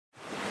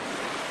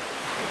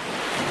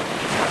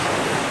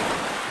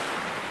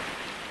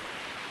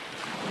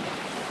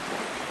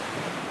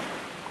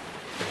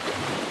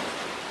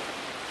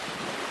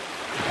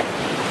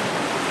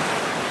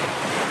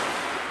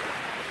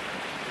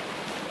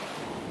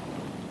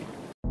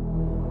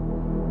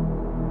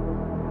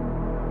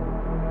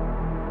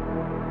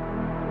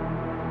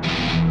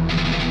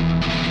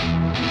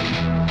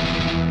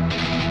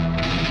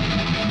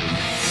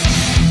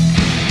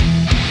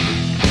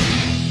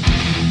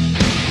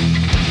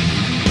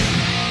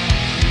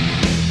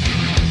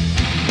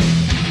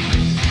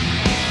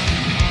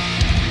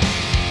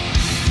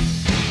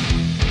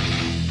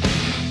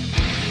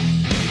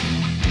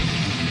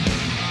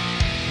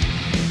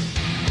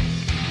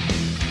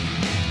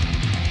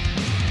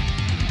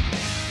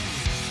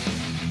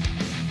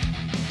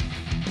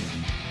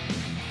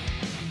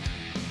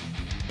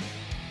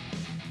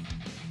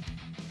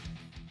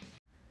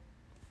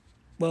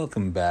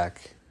Welcome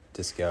back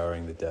to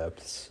Scouring the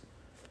Depths,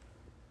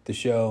 the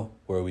show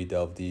where we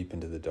delve deep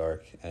into the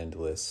dark,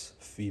 endless,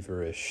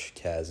 feverish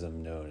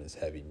chasm known as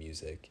heavy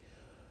music.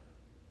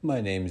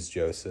 My name is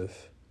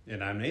Joseph.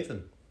 And I'm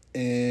Nathan.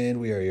 And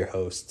we are your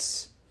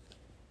hosts.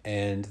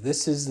 And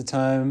this is the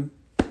time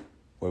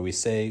where we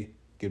say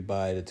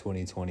goodbye to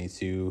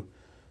 2022.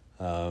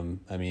 We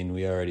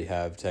already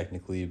have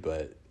technically,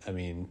 but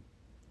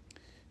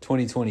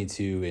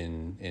 2022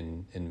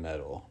 in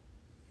metal.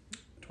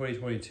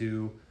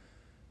 2022,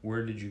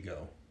 where did you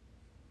go?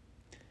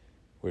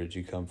 Where did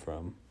you come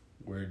from?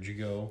 Where did you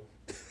go?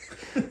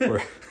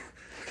 We're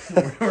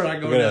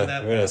not going down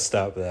that We're going to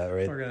stop that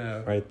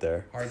right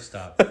there. Hard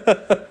stop.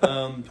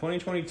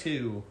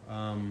 2022,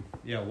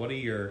 what a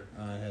year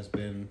has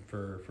been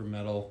for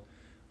metal.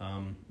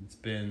 It's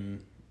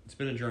been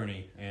a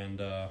journey,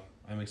 and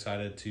I'm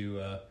excited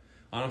to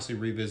honestly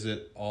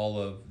revisit all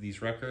of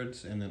these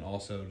records and then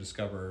also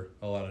discover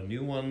a lot of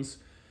new ones,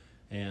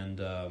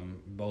 and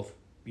both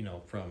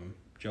from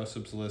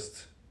Joseph's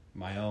list,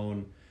 my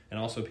own, and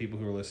also people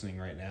who are listening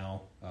right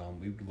now.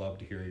 We would love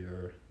to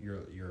hear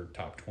your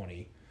top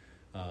 20,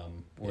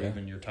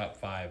 even your top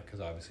 5,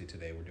 because obviously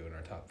today we're doing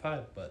our top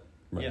 5. But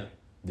right.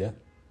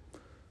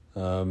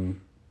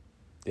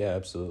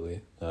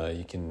 Absolutely.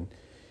 You can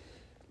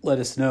let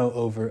us know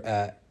over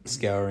at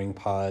Scouring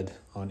Pod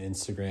on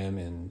Instagram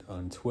and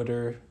on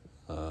Twitter.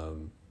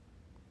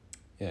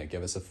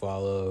 Give us a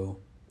follow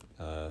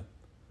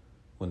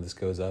when this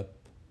goes up.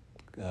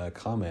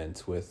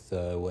 Comment with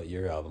what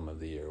your album of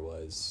the year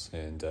was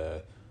and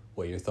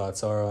what your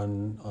thoughts are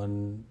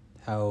on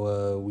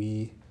how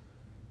we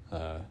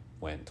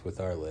went with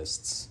our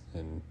lists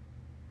and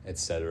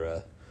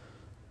etc.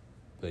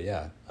 But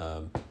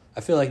I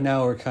feel like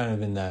now we're kind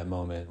of in that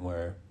moment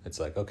where it's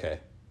like, okay,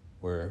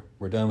 we're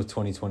done with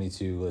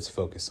 2022. Let's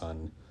focus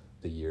on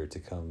the year to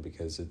come,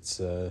 because it's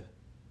a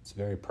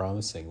very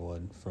promising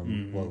one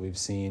from what we've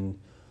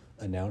seen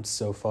announced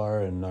so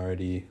far and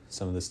already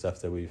some of the stuff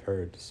that we've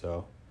heard.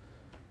 So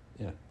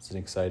it's an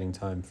exciting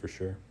time for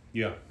sure.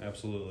 Yeah,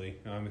 absolutely.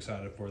 I'm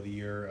excited for the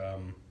year.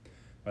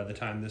 By the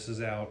time this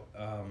is out,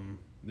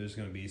 there's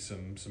going to be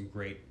some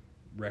great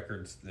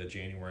records that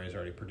January has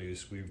already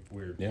produced.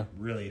 We're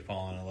really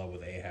falling in love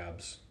with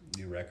Ahab's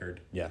new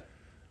record. The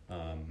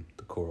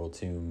Coral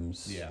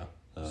Tombs.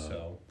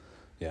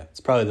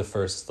 It's probably the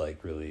first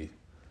really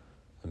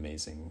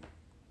amazing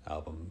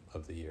album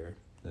of the year.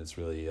 It's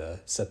really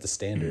set the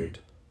standard,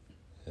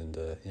 and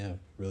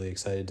really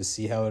excited to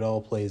see how it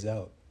all plays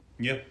out.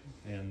 We'll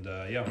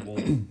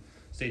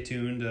stay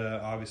tuned.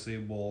 Obviously,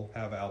 we'll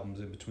have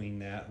albums in between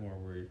that where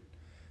we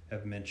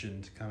have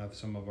mentioned kind of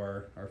some of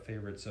our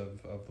favorites of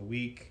the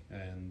week,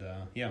 and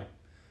got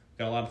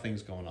a lot of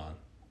things going on.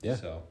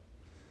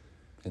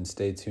 And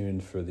stay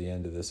tuned for the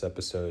end of this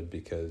episode,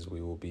 because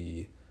we will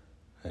be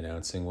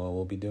announcing what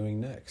we'll be doing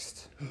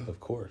next,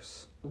 of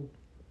course.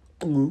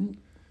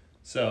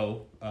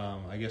 So,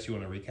 I guess you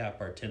want to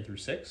recap our 10 through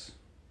 6?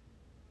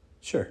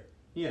 Sure.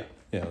 Yeah,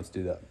 let's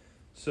do that.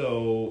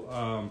 So,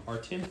 our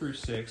 10 through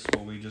 6,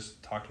 what we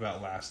just talked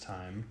about last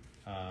time,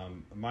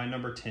 my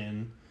number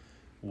 10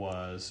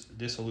 was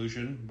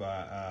Disillusion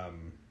by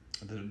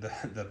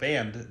the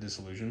band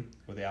Disillusion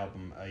with the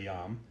album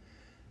Ayam.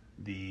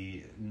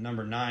 The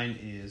number 9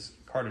 is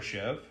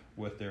Kardashev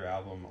with their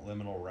album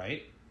Liminal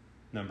Right.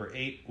 Number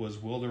 8 was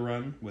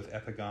Wilderun with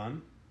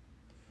Epigon.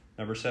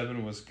 Number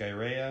 7 was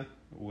Gyrea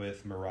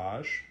with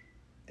Mirage.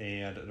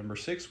 And number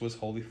 6 was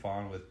Holy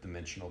Fawn with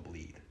Dimensional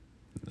Bleed.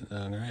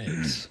 All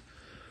right.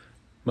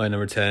 My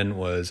number 10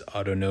 was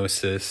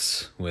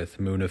Autonosis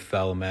with Moon of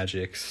Foul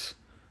Magics.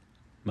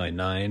 My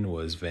 9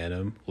 was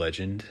Venom,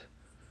 Legend.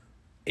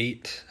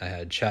 8, I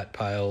had Chat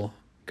Pile,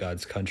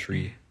 God's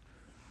Country.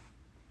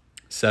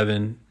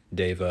 7,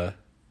 Deva,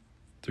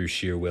 Through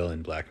Sheer Will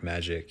and Black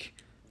Magic.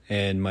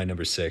 And my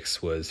number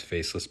 6 was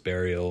Faceless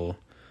Burial,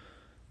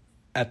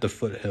 At the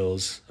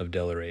Foothills of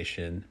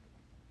Deleration.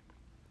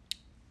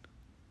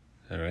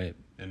 All right.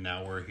 And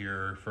now we're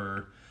here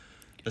for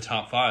the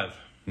top 5.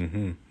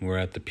 We're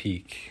at the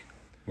peak.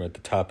 We're at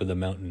the top of the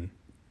mountain.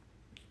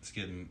 It's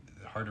getting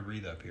hard to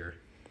breathe up here.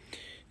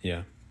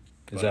 Yeah.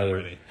 Is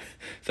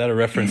that a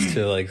reference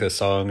to the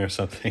song or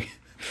something?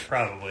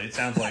 Probably. It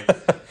sounds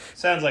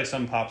like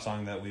some pop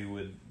song that we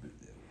would.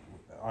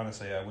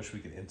 Honestly, I wish we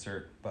could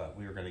insert, but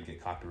we were going to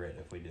get copyright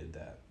if we did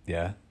that.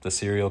 Yeah, the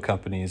cereal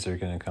companies are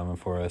going to come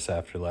for us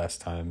after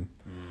last time.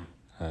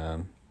 We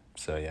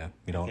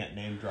can't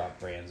name drop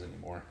brands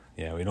anymore.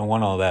 Yeah, we don't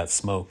want all that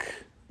smoke.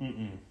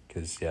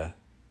 Because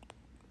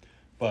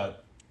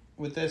But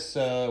with this,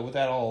 with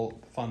that all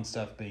fun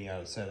stuff being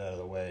out of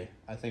the way,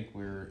 I think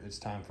it's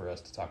time for us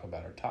to talk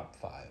about our top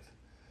 5.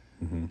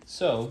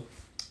 So,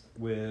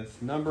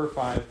 with number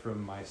 5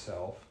 from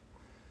myself,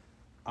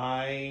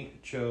 I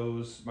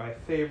chose my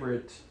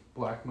favorite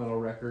black metal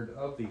record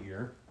of the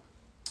year,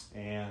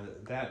 and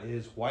that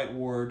is White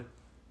Ward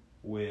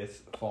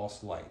with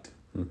False Light.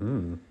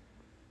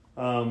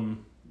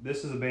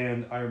 This is a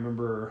band I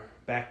remember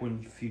back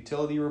when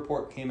Futility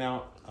Report came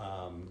out,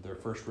 their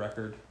first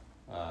record.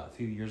 a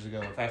few years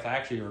ago. In fact, I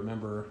actually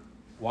remember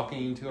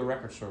walking into a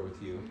record store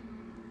with you,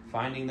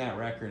 finding that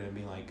record and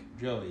being like,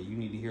 Joey, you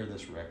need to hear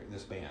this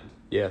band.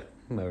 Yeah,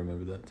 I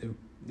remember that too.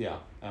 Yeah,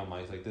 I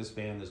was like, this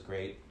band is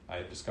great.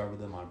 I discovered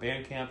them on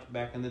Bandcamp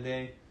back in the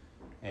day.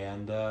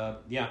 And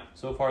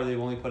so far they've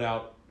only put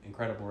out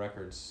incredible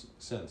records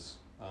since.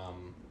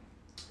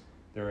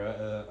 They're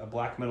a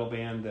black metal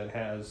band that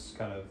has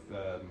kind of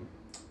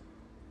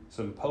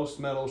some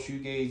post-metal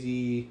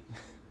shoegazy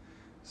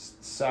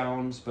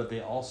sounds, but they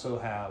also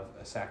have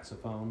a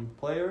saxophone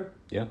player.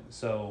 Yeah.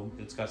 So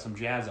it's got some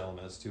jazz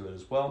elements to it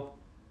as well.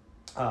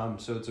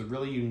 So it's a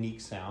really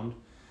unique sound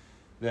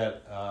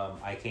that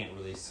I can't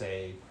really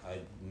say I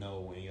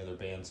know any other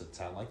bands that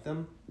sound like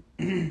them.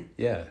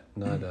 Yeah,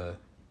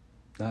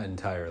 not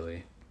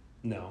entirely.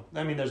 No.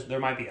 I mean, there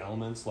might be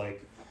elements,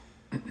 like,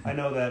 I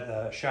know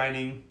that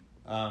Shining,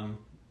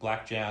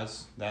 black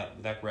jazz,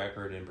 that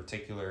record in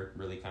particular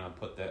really kind of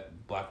put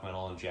that black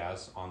metal and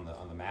jazz on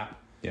the map.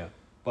 Yeah.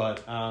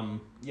 But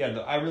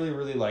I really,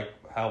 really like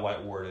how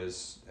White Ward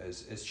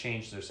has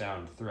changed their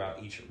sound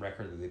throughout each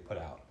record that they put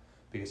out.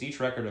 Because each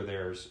record of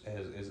theirs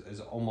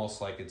is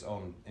almost like its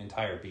own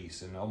entire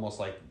beast, and almost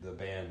like the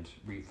band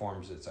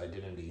reforms its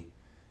identity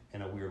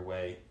in a weird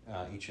way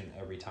each and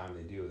every time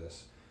they do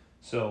this.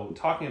 So,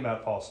 talking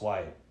about False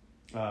Light,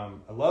 I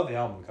love the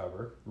album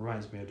cover.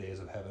 Reminds me of Days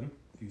of Heaven,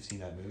 if you've seen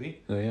that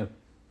movie. Oh, yeah.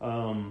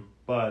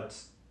 But,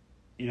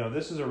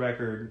 this is a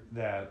record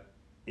that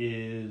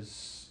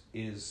is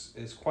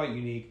quite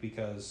unique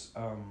because,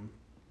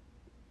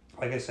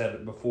 like I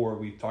said before,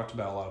 we've talked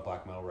about a lot of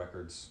black metal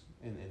records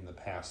in the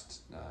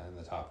past, in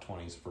the top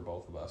 20s for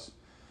both of us.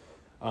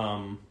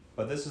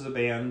 But this is a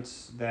band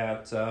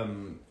that,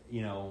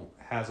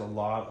 has a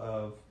lot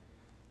of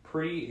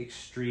pretty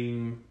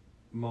extreme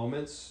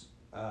moments,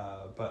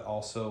 but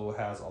also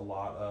has a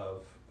lot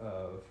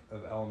of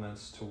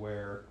elements to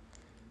where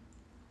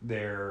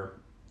their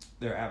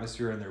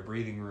atmosphere and their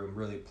breathing room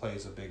really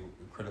plays a big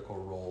critical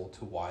role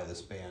to why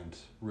this band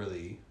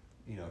really,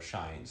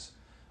 shines.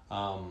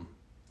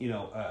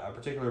 A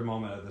particular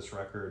moment of this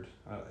record,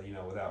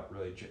 without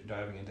really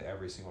diving into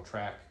every single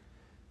track,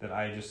 that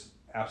I just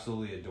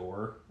absolutely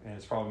adore, and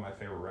it's probably my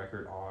favorite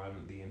record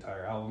on the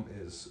entire album,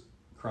 is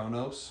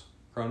Cronus,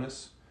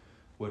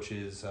 which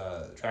is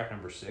track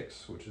number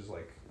 6, which is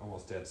like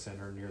almost dead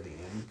center near the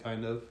end,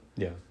 kind of.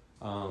 Yeah.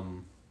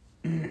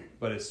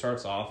 But it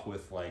starts off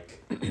with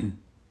like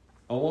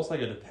almost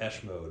like a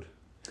Depeche Mode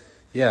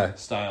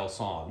style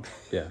song.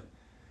 Yeah.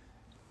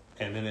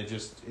 And then it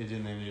just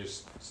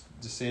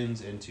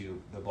descends into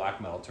the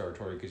black metal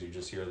territory because you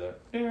just hear the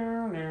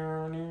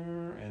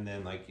and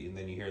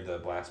then you hear the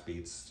blast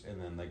beats and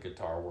then the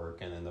guitar work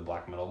and then the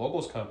black metal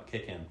vocals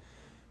kick in.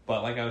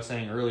 But like I was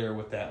saying earlier,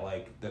 with that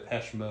like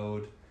Depeche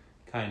Mode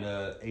kind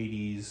of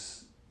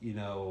 80s,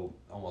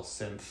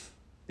 almost synth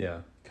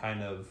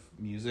kind of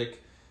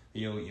music,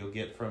 you'll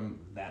get from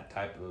that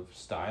type of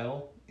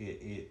style.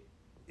 It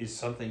is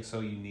something so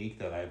unique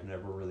that I've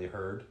never really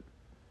heard.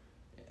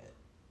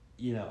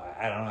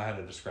 I don't know how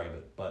to describe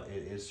it, but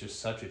it is just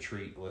such a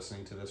treat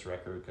listening to this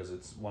record because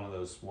it's one of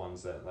those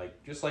ones that,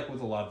 like, just like with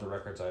a lot of the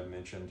records I've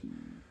mentioned,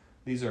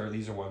 these are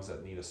ones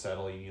that need to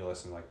settle. You need to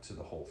listen to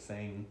the whole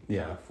thing. It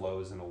kind of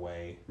flows in a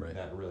way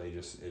that really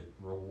it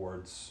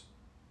rewards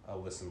a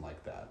listen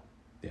like that.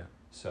 Yeah.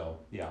 So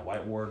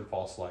White Ward and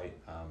False Light.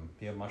 Do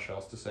you have much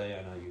else to say?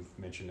 I know you've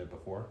mentioned it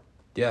before.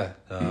 Yeah,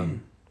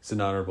 it's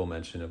an honorable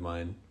mention of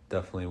mine.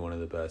 Definitely one of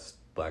the best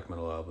black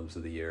metal albums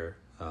of the year.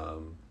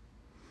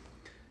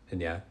 And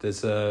yeah,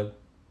 there's a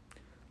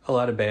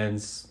lot of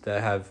bands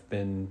that have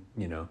been,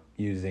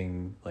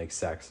 using like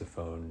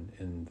saxophone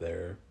in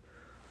their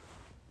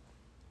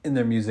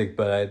music,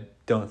 but I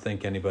don't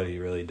think anybody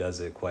really does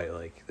it quite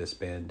like this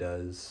band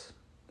does,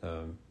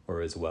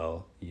 or as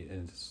well.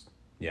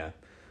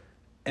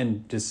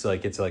 And just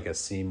like it's like a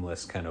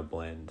seamless kind of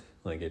blend.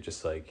 Like it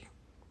just like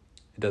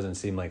it doesn't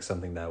seem like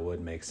something that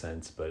would make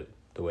sense, but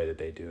the way that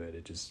they do it,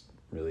 it just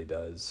really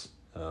does.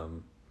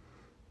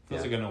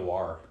 Feels like a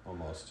noir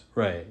almost.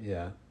 Right,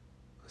 yeah.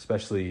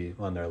 Especially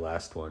on their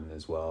last one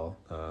as well,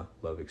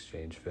 Love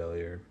Exchange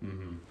Failure.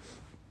 Mm-hmm.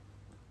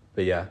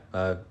 But yeah,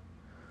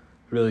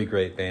 really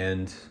great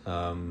band.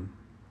 I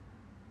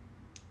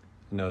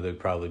know they've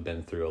probably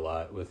been through a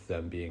lot with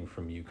them being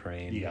from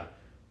Ukraine. Yeah,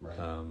 right.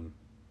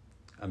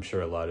 I'm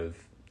sure a lot of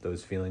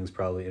those feelings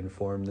probably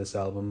informed this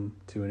album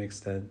to an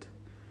extent.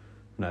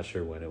 I'm not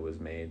sure when it was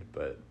made,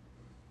 but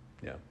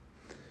yeah.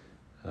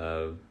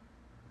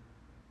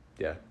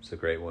 Yeah, it's a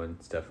great one.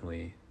 It's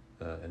definitely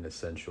an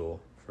essential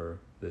for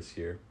this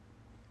year.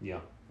 Yeah,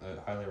 I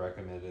highly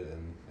recommend it,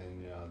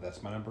 and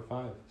that's my number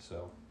 5.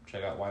 So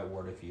check out White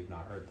Ward if you've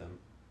not heard them.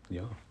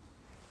 Yeah.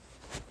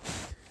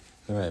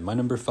 All right, my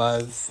number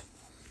 5.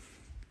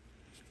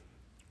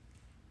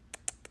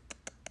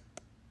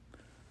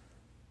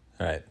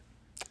 All right,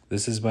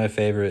 this is my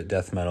favorite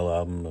death metal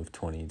album of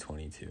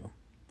 2022.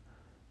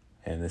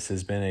 And this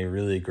has been a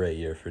really great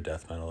year for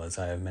death metal, as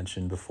I have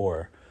mentioned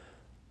before.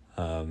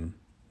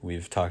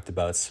 We've talked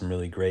about some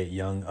really great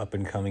young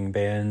up-and-coming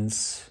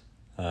bands,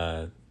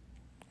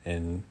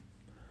 and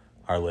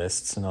our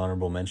lists and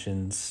honorable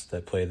mentions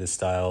that play this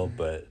style,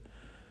 but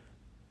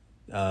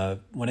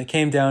when it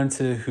came down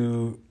to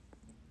who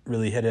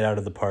really hit it out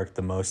of the park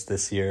the most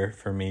this year,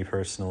 for me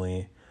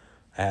personally,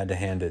 I had to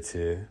hand it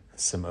to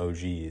some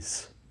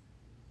OGs.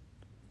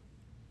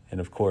 And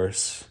of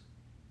course,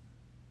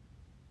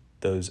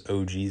 those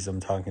OGs I'm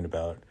talking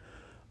about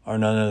are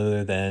none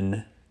other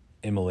than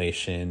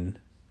Immolation,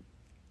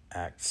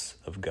 Acts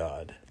of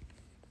God.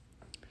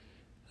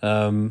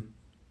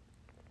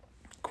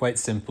 Quite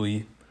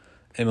simply,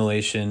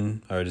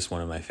 Immolation are just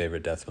one of my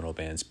favorite death metal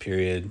bands,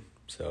 period.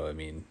 So, I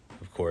mean,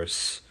 of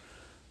course,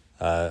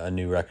 a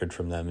new record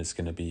from them is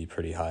going to be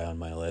pretty high on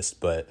my list.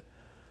 But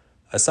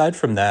aside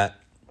from that,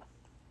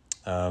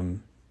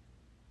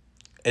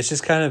 it's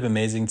just kind of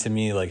amazing to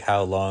me, like,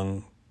 how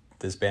long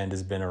this band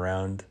has been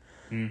around.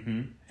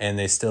 Mm-hmm. And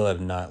they still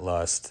have not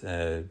lost,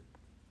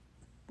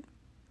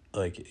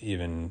 like,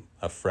 even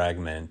a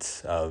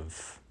fragment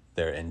of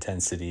their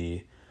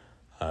intensity,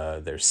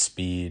 their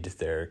speed,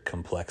 their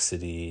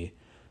complexity.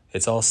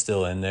 It's all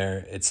still in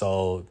there. It's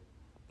all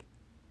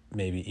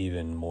maybe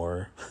even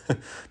more.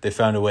 They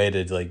found a way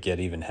to, like, get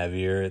even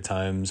heavier at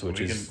times,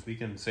 which we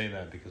can say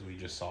that because we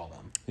just saw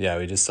them. Yeah,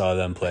 we just saw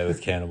them play with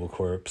Cannibal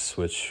Corpse,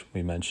 which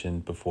we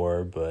mentioned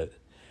before, but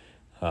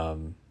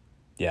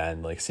yeah,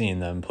 and like seeing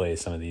them play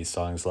some of these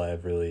songs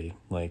live really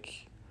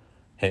like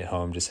hit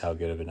home just how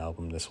good of an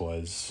album this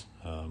was.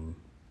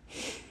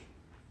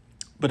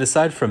 But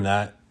aside from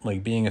that,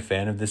 like being a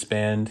fan of this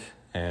band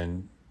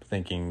and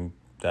thinking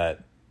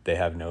that they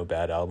have no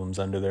bad albums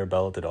under their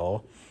belt at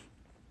all,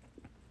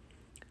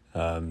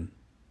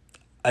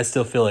 I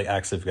still feel like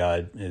Acts of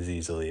God is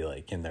easily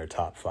like in their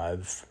top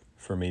 5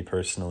 for me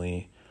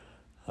personally.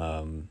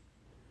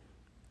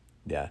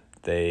 Yeah,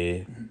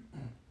 they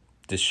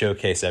just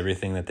showcase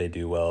everything that they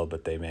do well,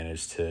 but they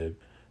manage to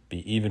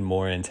be even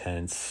more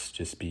intense,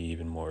 just be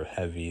even more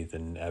heavy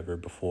than ever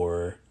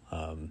before.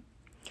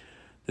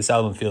 This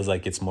album feels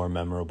like it's more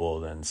memorable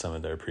than some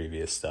of their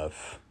previous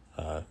stuff,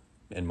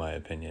 in my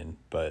opinion.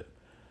 But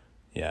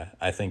yeah,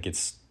 I think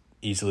it's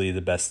easily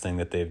the best thing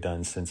that they've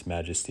done since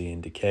Majesty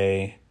and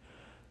Decay.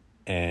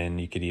 And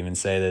you could even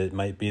say that it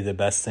might be the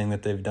best thing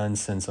that they've done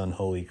since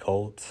Unholy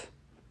Cult,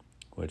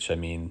 which, I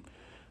mean,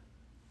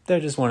 they're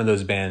just one of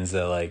those bands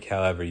that, like,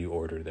 however you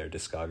order their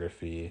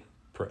discography,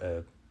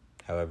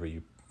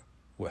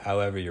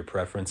 however your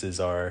preferences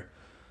are,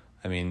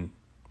 I mean,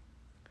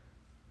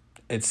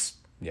 it's,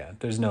 yeah,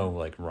 there's no,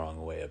 like,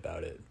 wrong way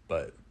about it.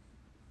 But,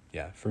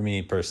 yeah, for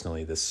me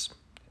personally, this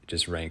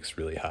just ranks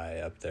really high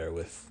up there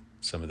with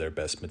some of their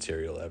best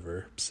material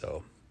ever.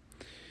 So,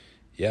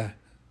 yeah,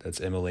 that's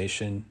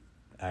Immolation,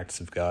 Acts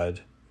of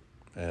God,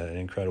 an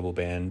incredible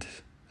band.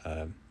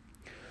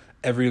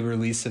 Every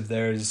release of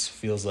theirs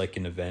feels like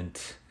an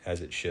event,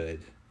 as it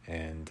should,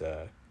 and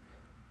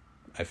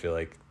I feel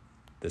like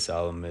this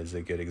album is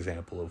a good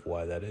example of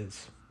why that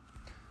is.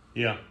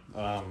 Yeah,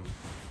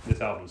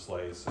 this album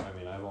slays. I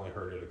mean, I've only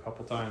heard it a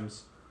couple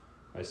times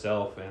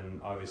myself,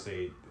 and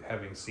obviously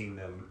having seen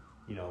them,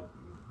 you know,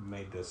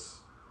 made this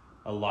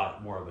a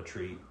lot more of a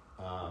treat.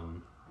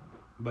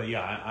 But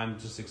yeah, I'm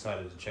just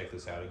excited to check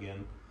this out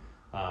again.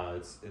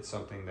 It's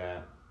something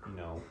that, you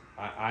know,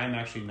 I'm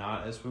actually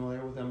not as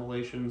familiar with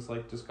Immolation's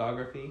like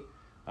discography.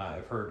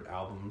 I've heard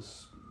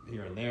albums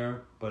here and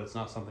there, but it's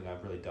not something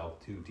I've really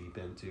delved too deep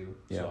into.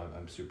 Yeah. So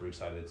I'm super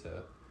excited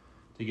to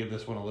give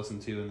this one a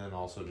listen to, and then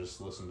also just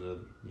listen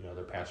to, you know,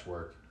 their past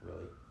work,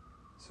 really.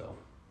 So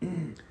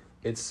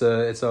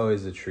it's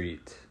always a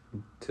treat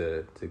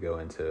to go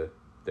into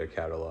their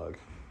catalog.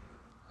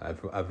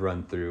 I've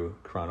run through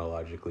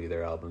chronologically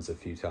their albums a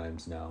few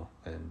times now,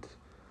 and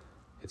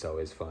it's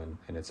always fun,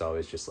 and it's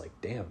always just like,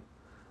 damn,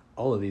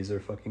 all of these are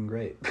fucking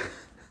great.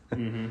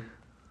 Mm-hmm.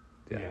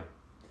 Yeah.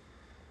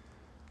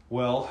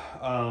 Well,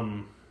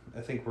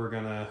 I think we're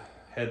gonna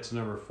head to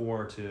number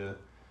 4, to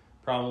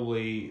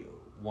probably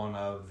one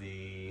of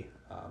the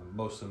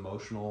most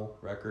emotional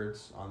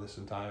records on this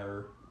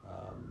entire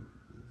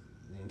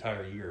the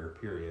entire year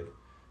period,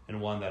 and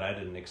one that I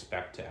didn't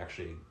expect to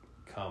actually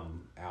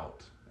come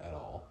out at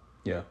all.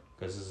 Yeah.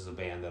 Because this is a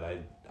band that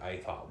I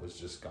thought was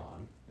just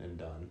gone and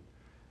done.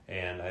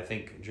 And I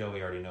think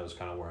Joey already knows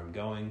kind of where I'm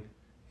going,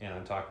 and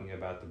I'm talking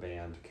about the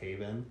band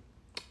Cave In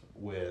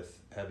with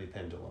Heavy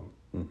Pendulum.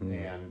 Mm-hmm.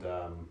 And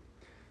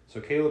so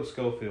Caleb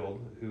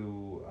Schofield,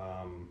 who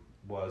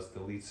was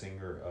the lead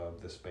singer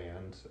of this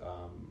band,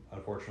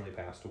 unfortunately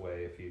passed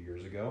away a few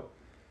years ago.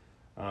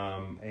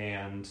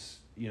 And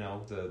you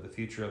know, the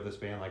future of this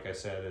band, like I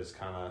said, is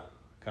kind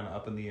of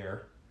up in the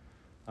air.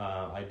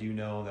 I do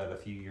know that a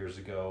few years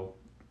ago,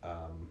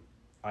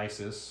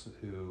 Isis,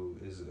 who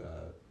is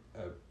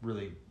a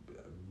really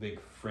big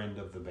friend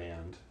of the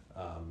band,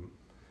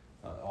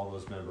 all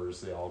those members,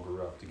 they all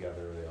grew up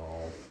together. They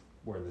all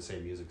were in the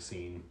same music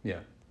scene. Yeah.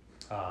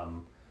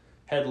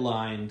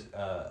 Headlined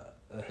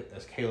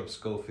as Caleb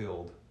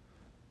Schofield,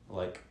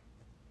 like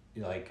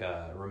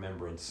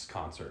remembrance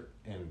concert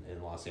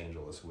in Los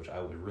Angeles, which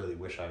I would really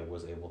wish I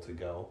was able to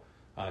go,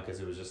 because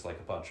it was just like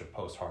a bunch of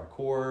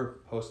post-hardcore,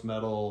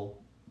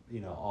 post-metal, you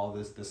know, all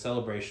this, the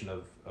celebration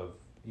of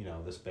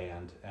this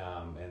band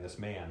and this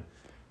man,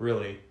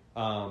 really.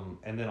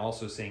 And then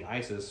also seeing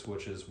ISIS,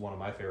 which is one of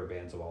my favorite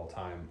bands of all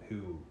time,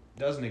 who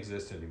doesn't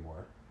exist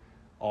anymore,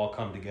 all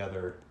come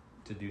together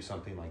to do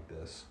something like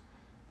this.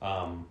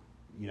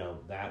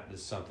 That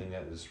is something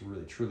that is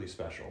really, truly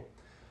special.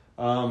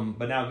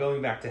 But now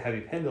going back to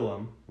Heavy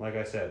Pendulum, like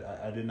I said,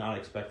 I did not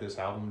expect this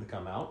album to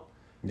come out.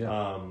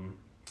 Yeah.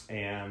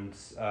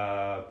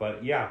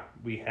 But yeah,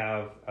 we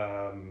have,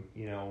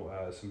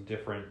 some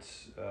different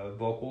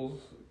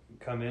vocals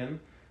come in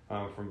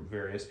from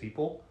various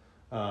people.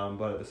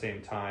 But at the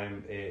same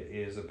time, it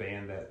is a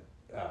band that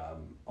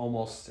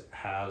almost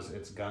has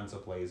its guns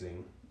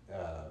a-blazing,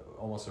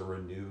 almost a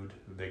renewed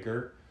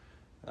vigor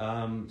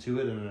to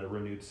it and a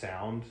renewed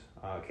sound.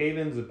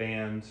 Cave-In's a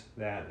band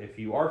that, if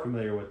you are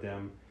familiar with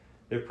them,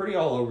 they're pretty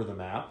all over the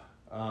map.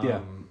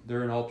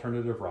 They're an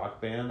alternative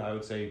rock band, I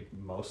would say,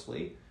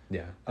 mostly.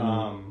 Yeah.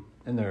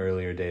 In the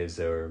earlier days,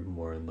 they were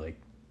more in like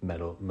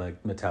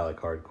metallic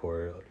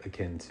hardcore,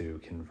 akin to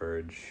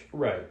Converge.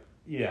 Right.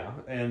 Yeah,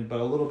 but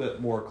a little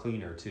bit more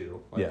cleaner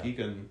too. Like you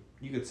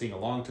could sing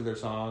along to their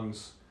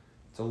songs.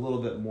 It's a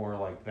little bit more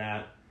like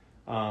that.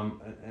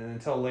 And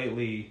until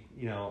lately,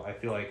 I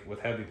feel like with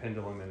Heavy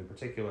Pendulum in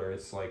particular,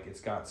 it's like it's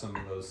got some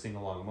of those sing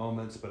along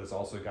moments, but it's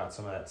also got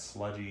some of that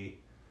sludgy,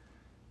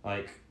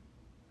 like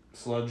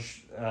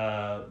sludge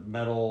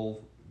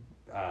metal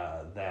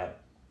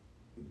that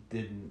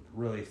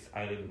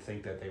I didn't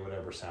think that they would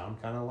ever sound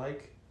kind of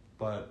like,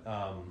 but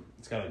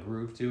it's got a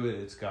groove to it.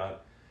 It's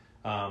got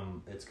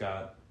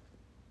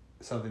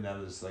something that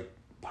is like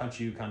punch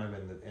you kind of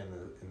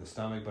in the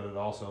stomach, but it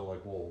also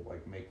like will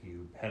like make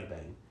you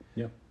headbang.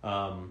 Yeah.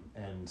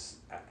 And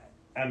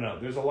I don't know.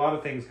 There's a lot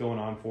of things going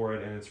on for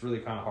it, and it's really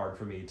kind of hard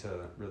for me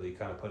to really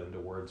kind of put into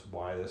words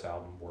why this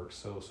album works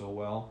so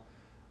well.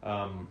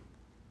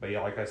 But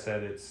yeah, like I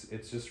said, it's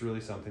just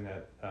really something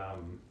that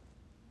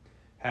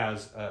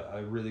has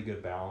a really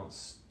good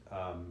balance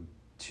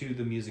to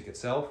the music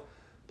itself,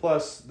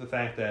 plus the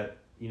fact that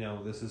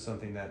this is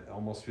something that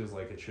almost feels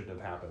like it shouldn't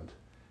have happened,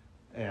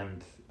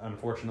 and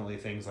unfortunately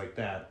things like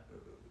that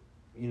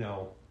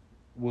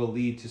will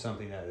lead to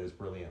something that is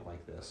brilliant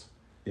like this.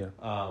 Yeah.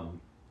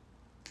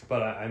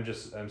 But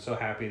I'm so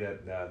happy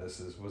that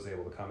this was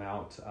able to come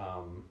out.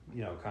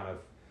 Kind of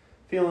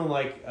feeling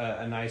like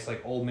a nice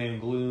like Old Man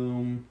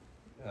Gloom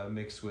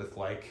mixed with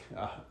like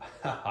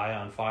High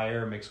on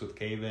Fire mixed with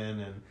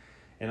Cave-In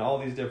and all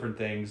these different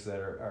things that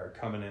are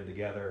coming in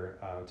together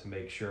to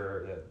make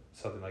sure that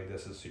something like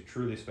this is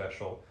truly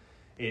special.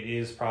 It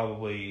is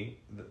probably,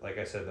 like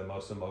I said, the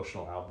most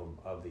emotional album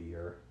of the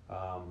year,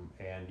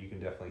 and you can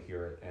definitely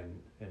hear it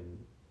in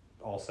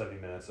all 70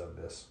 minutes of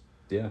this.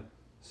 Yeah.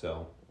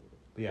 So,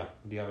 but yeah,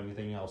 do you have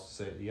anything else to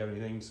say? Do you have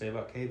anything to say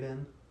about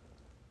Cave-In?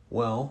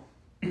 Well,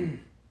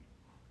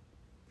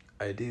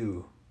 I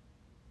do,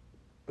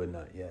 but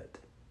not yet.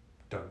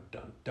 Dun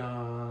dun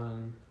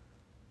dun.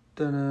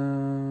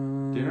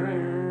 Dun-dun.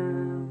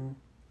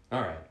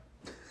 All right.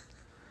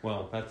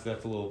 Well, that's a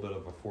little bit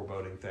of a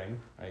foreboding thing.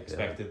 I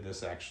expected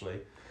this actually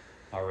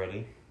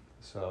already,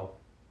 so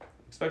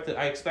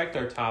I expect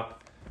our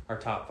top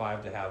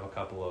 5 to have a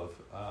couple of.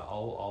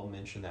 I'll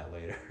mention that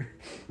later.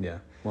 Yeah.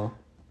 Well,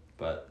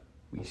 but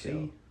we shall.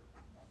 See.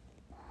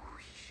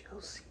 We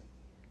shall see.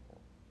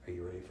 Are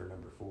you ready for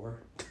number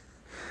 4?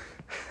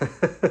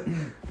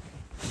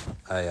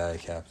 Aye,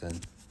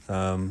 Captain.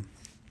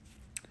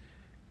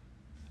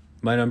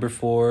 My number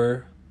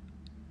 4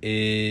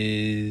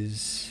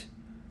 is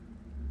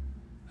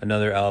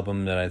another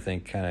album that I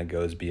think kind of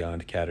goes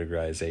beyond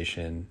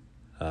categorization.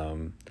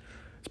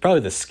 It's probably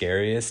the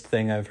scariest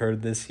thing I've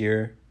heard this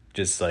year.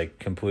 Just like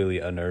completely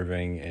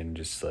unnerving and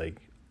just like,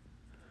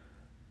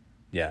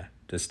 yeah,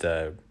 just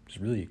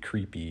really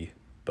creepy.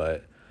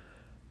 But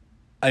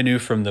I knew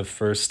from the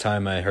first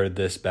time I heard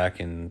this back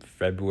in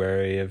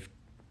February of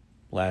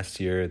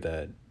last year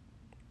that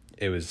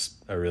it was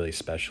a really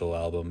special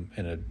album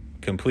and a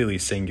completely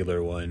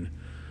singular one.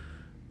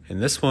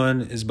 And this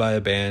one is by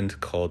a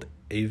band called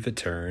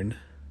Aviturn,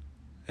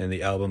 and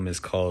the album is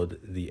called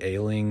The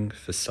Ailing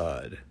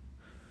Facade.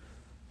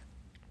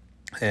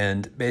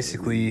 And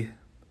basically,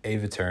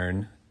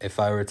 Aviturn, if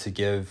I were to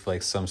give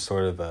like some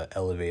sort of a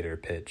elevator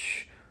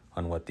pitch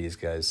on what these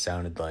guys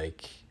sounded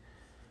like,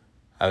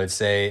 I would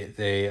say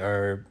they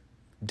are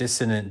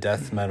dissonant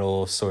death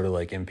metal, sort of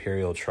like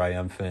Imperial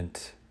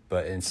Triumphant,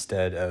 but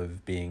instead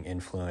of being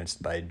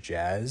influenced by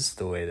jazz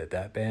the way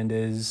that band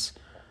is,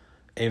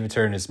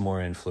 Aviturn is more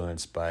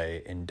influenced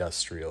by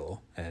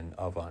industrial and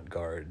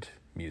avant-garde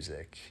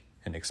music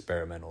and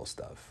experimental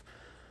stuff.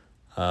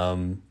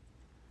 But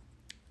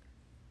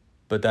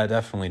that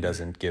definitely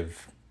doesn't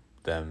give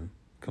them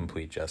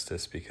complete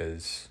justice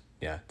because,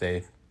 yeah,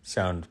 they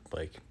sound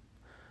like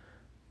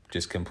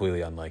just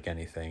completely unlike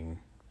anything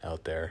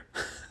out there.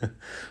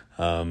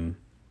 I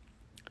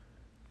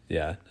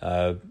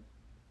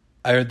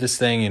heard this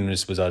thing and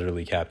just was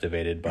utterly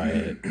captivated by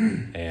it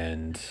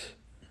and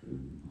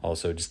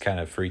also just kind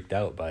of freaked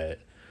out by it.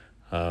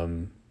 I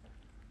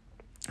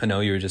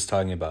know you were just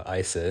talking about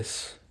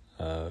ISIS,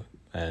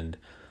 and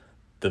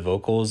the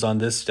vocals on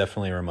this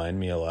definitely remind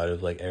me a lot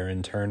of like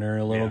Aaron Turner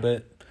a little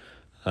bit,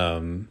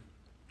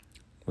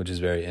 which is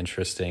very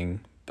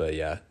interesting. But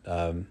yeah,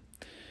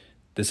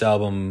 this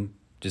album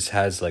just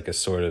has like a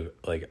sort of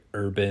like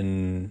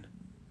urban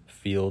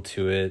feel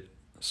to it,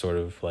 sort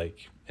of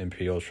like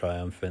Imperial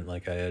Triumphant,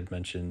 like I had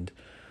mentioned.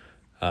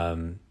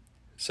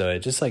 So it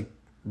just like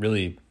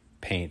really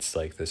paints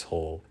like this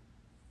whole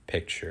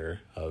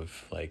picture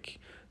of like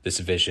this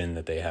vision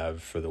that they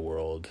have for the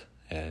world.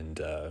 And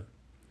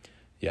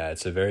yeah,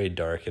 it's a very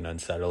dark and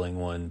unsettling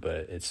one,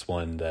 but it's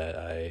one that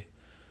I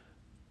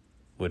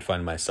would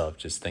find myself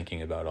just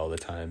thinking about all the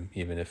time,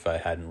 even if I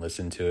hadn't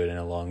listened to it in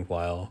a long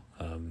while.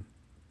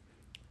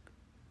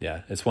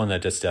 Yeah, it's one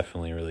that just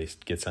definitely really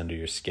gets under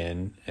your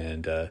skin.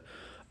 And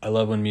I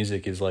love when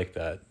music is like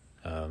that,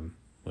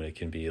 when it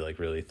can be like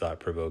really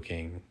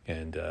thought-provoking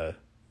and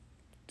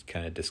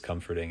kind of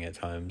discomforting at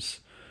times.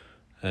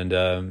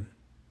 And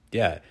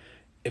yeah,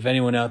 if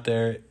anyone out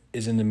there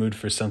is in the mood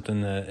for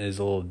something that is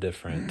a little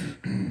different,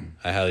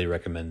 I highly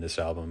recommend this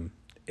album,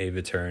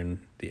 Ava Turn,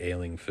 The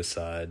Ailing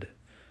Facade.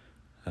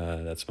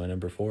 That's my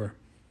number 4.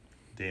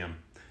 Damn,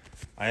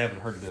 I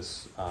haven't heard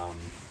this,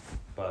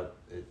 but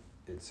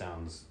it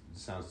sounds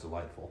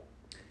delightful.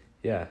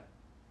 Yeah,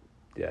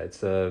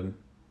 it's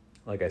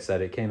like I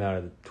said, it came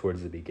out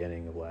towards the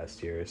beginning of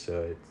last year,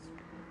 so it's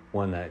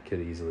one that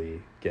could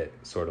easily get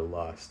sort of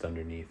lost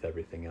underneath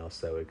everything else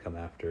that would come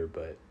after.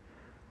 But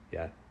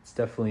yeah, it's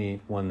definitely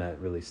one that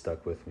really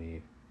stuck with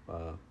me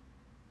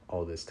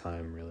all this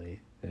time, really.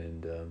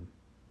 And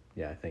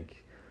yeah, I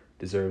think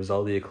deserves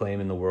all the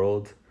acclaim in the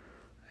world.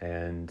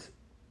 And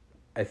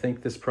I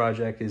think this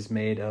project is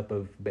made up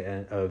of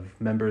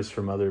members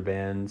from other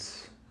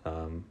bands.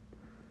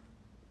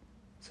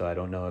 So I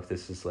don't know if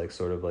this is like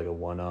sort of like a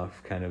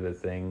one-off kind of a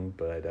thing,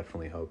 but I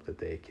definitely hope that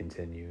they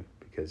continue,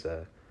 because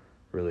I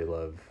really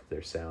love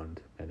their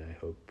sound, and I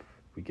hope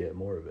we get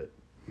more of it.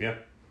 Yeah.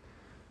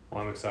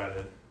 Well, I'm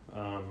excited.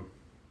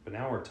 But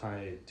now we're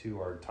tied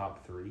to our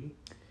top 3.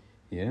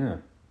 Yeah.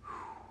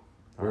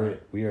 Right.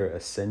 We are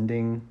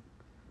ascending.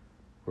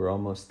 We're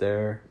almost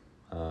there.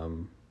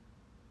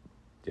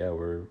 Yeah,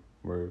 we're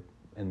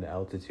in the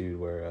altitude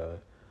where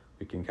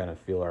we can kind of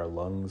feel our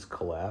lungs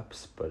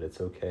collapse, but it's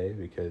okay,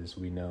 because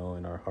we know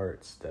in our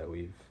hearts that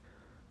we've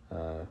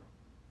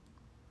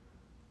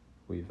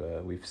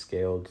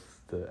scaled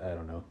the, I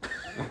don't know.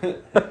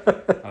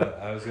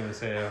 I was gonna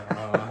say I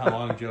don't know how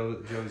long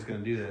Joe's gonna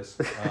do this,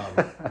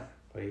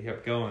 but he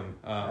kept going.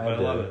 But I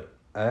love it.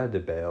 I had to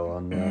bail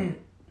on that.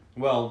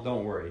 Well,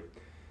 don't worry.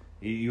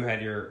 You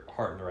had your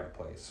heart in the right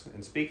place.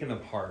 And speaking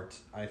of heart,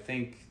 I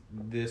think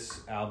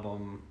this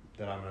album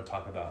that I'm going to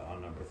talk about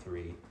on number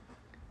 3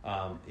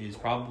 is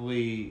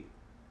probably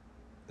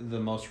the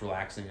most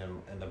relaxing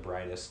and the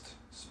brightest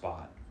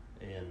spot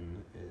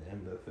in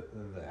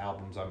the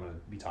albums I'm going to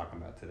be talking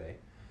about today.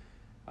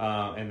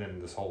 And then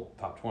this whole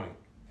top 20.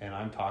 And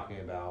I'm talking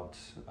about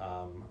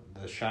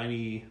the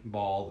shiny,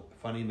 bald,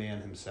 funny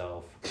man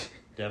himself,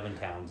 Devin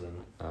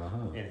Townsend,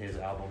 and his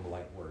album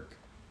Lightwork.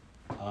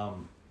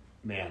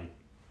 Man,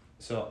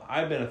 so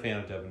I've been a fan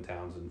of Devin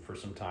Townsend for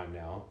some time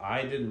now.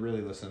 I didn't really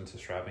listen to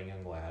Strapping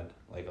Young Lad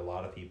like a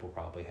lot of people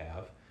probably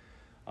have.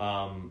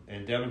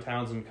 And Devin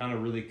Townsend kind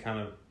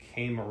of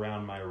came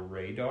around my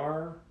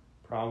radar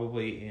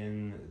probably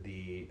in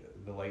the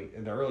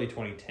early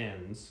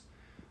 2010s,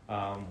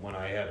 when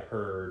I had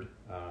heard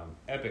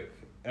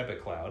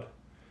Epic Cloud,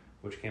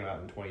 which came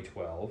out in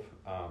 2012.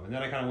 And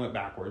then I kind of went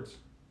backwards.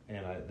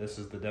 And this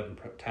is the Devin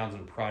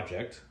Townsend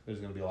Project. There's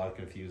going to be a lot of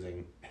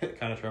confusing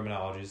kind of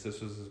terminologies.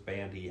 This was his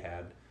band he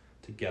had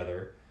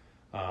together.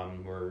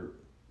 Where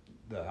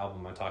the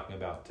album I'm talking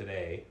about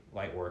today,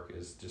 Lightwork,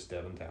 is just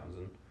Devin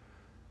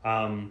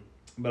Townsend.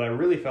 But I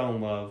really fell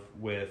in love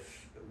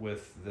with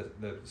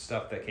the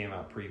stuff that came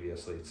out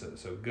previously.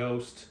 So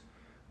Ghost,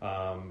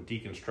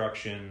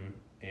 Deconstruction,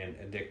 and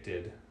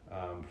Addicted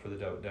for the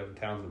Devin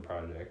Townsend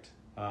Project.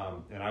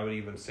 And I would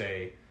even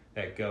say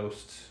that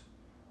Ghost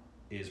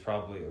is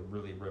probably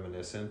really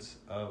reminiscent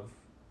of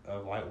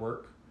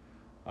Lightwork.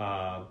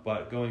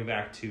 But going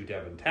back to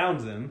Devin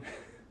Townsend,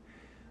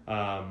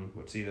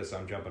 which see this,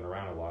 I'm jumping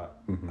around a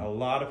lot. Mm-hmm. A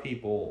lot of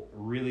people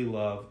really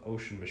love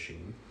Ocean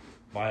Machine,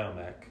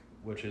 Biomech,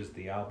 which is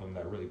the album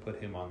that really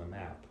put him on the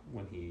map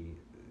when he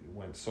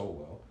went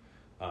solo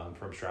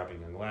from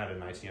Strapping Young Lad in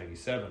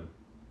 1997.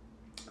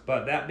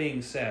 But that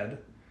being said,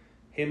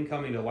 him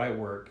coming to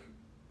Lightwork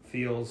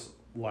feels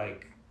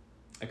like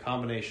a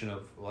combination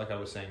of, like I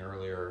was saying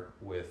earlier,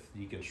 with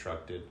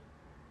Deconstructed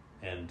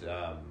and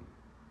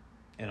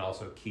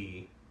also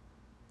Key,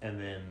 and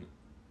then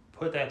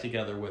put that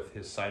together with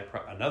his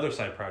another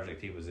side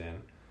project he was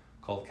in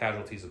called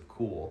Casualties of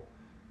Cool,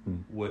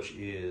 which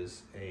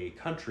is a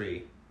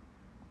country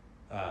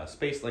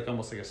space, like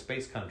almost like a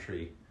space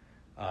country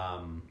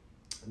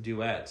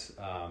duet,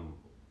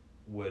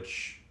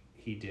 which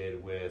he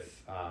did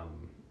with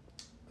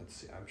let's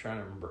see, I'm trying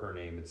to remember her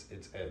name.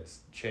 It's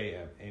Che,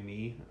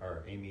 Amy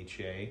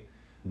Che.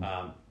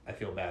 I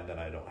feel bad that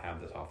I don't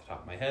have this off the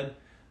top of my head,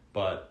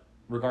 but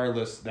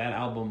regardless, that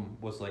album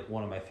was like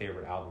one of my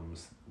favorite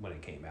albums when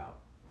it came out.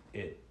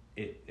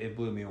 It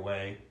blew me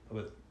away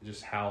with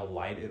just how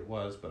light it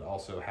was, but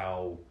also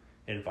how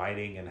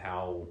inviting and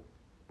how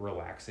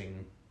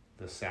relaxing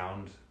the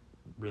sound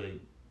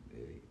really,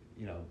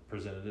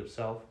 presented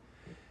itself.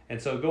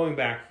 And so going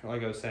back,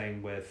 like I was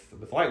saying, with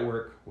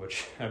Lightwork,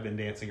 which I've been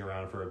dancing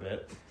around for a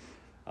bit,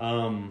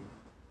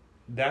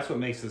 that's what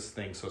makes this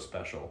thing so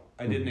special.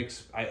 I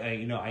didn't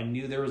I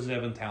knew there was a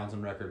Devin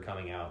Townsend record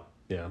coming out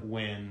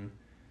when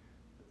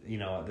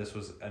this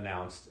was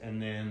announced,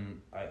 and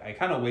then I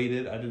kind of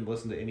waited. I didn't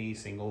listen to any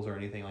singles or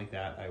anything like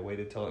that. I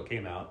waited till it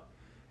came out,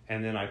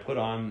 and then I put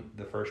on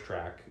the first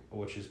track,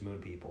 which is Moon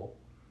People,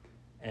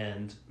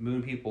 and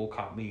Moon People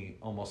caught me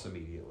almost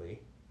immediately.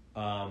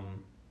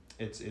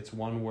 It's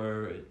one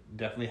where it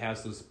definitely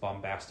has those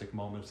bombastic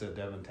moments that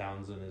Devin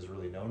Townsend is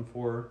really known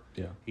for.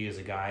 Yeah. He is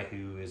a guy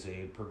who is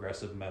a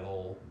progressive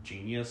metal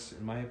genius,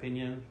 in my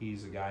opinion.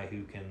 He's a guy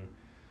who can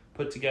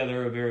put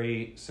together a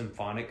very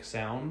symphonic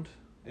sound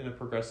in a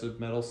progressive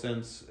metal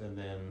sense, and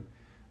then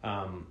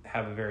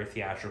have a very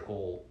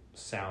theatrical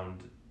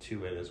sound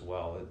to it as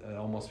well. It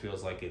almost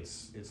feels like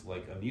it's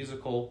like a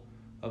musical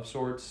of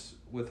sorts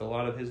with a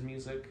lot of his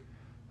music.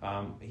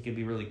 He can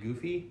be really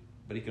goofy,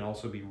 but he can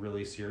also be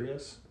really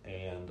serious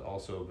and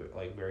also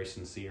like very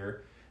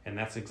sincere. And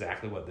that's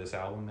exactly what this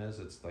album is.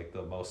 It's like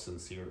the most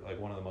sincere, like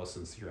one of the most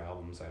sincere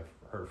albums I've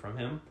heard from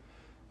him.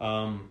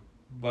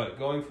 But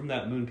going from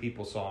that Moon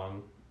People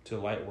song to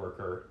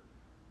Lightworker,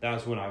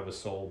 that's when I was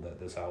sold that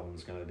this album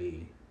is going to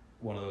be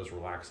one of those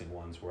relaxing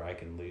ones where I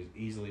can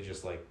easily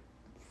just like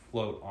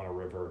float on a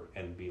river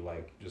and be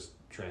like just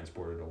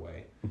transported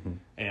away. Mm-hmm.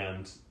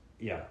 And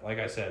yeah, like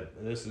I said,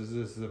 this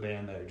is a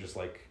band that just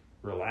like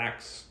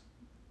relax,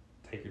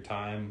 take your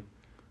time,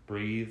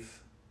 breathe,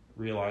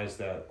 realize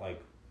that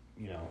like,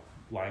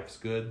 life's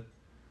good.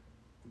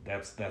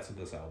 That's what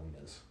this album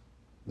is.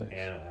 Nice.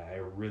 And I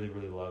really,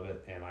 really love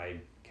it, and I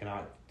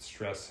cannot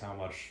stress how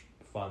much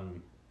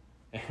fun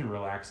and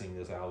relaxing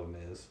this album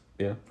is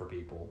for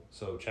people.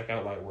 So check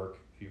out Lightwork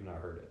if you've not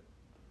heard it.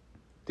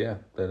 Yeah,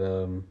 but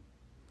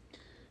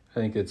I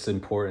think it's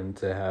important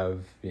to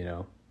have,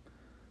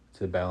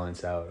 to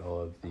balance out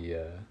all of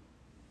the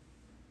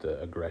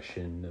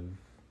aggression of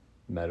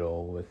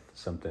metal with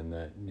something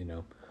that,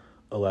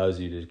 allows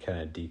you to kind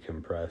of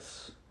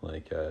decompress,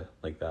 like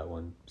that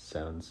one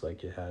sounds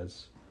like it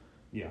has.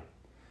 Yeah.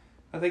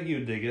 I think you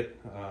would dig it.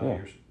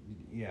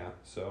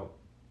 So,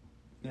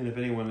 and if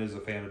anyone is a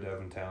fan of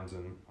Devin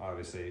Townsend,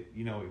 obviously,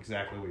 you know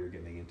exactly what you're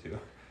getting into.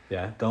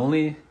 Yeah, the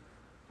only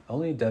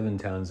Devin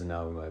Townsend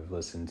album I've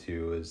listened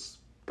to is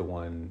the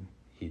one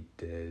he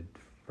did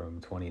from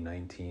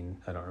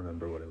 2019. I don't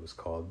remember what it was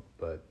called,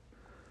 but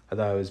I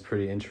thought it was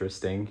pretty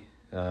interesting.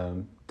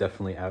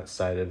 Definitely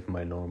outside of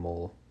my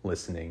normal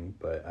listening,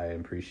 but I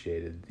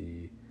appreciated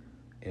the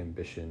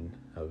ambition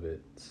of it.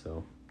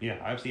 So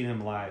yeah, I've seen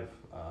him live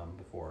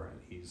before,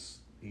 and he's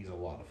a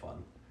lot of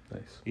fun.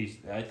 Nice.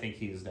 I think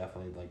he's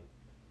definitely like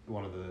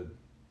one of the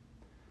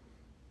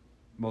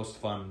most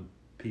fun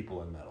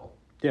people in metal.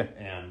 Yeah.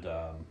 And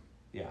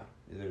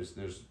there's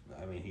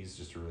he's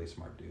just a really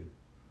smart dude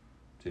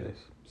too.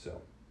 Nice. So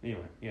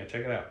anyway, yeah,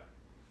 check it out.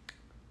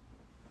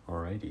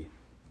 Alrighty.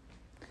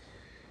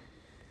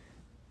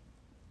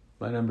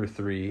 My number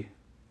 3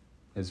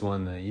 is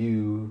one that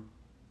you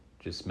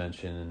just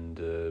mentioned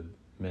a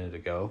minute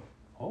ago.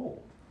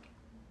 Oh.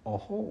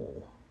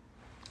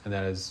 And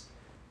that is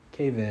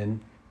Cave In,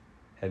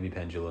 Heavy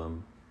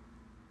Pendulum.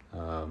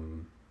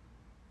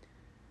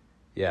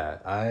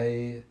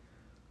 I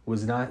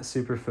was not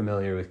super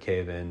familiar with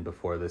Cave In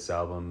before this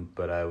album,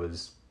 but I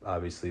was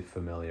obviously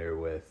familiar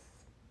with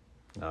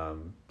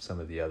some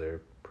of the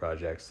other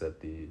projects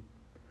that the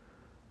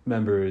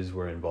members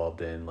were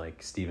involved in,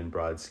 like Stephen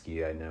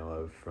Brodsky I know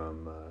of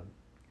from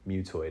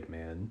Mutoid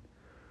Man.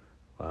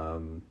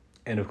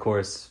 And of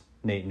course,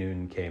 Nate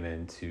Newton came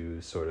in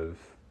to sort of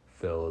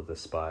fill the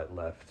spot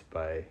left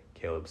by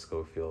Caleb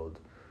Schofield.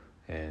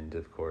 And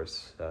of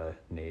course,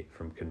 Nate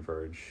from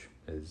Converge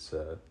is,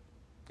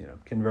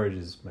 Converge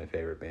is my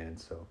favorite band,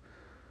 so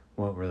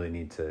won't really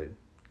need to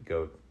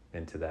go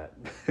into that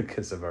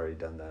because I've already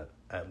done that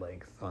at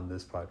length on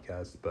this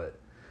podcast. But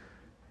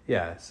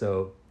yeah,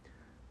 so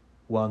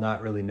while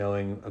not really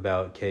knowing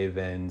about Cave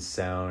In's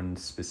sound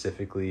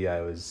specifically,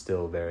 I was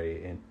still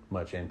very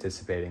much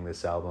anticipating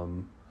this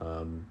album,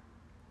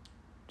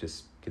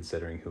 just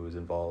considering who was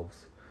involved.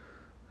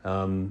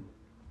 I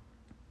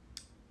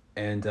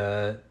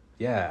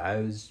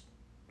was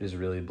just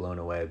really blown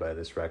away by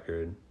this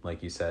record.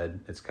 Like you said,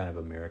 it's kind of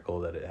a miracle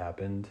that it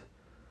happened.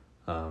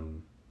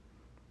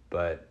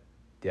 But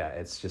yeah,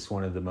 it's just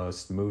one of the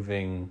most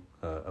moving,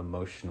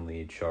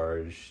 emotionally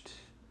charged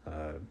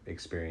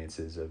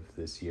experiences of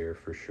this year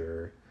for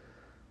sure.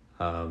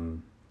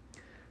 And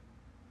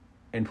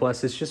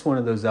plus, it's just one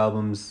of those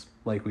albums,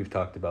 like we've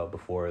talked about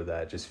before,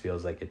 that just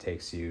feels like it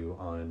takes you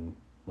on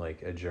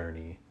like a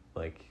journey.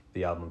 Like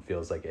the album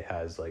feels like it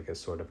has like a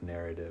sort of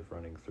narrative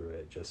running through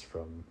it, just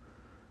from,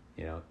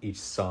 each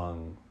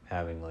song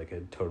having like a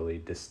totally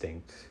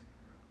distinct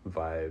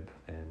vibe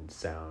and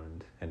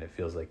sound, and it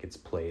feels like it's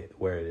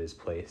where it is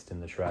placed in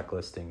the track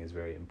listing is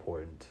very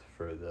important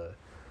for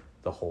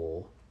the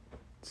whole.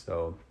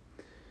 So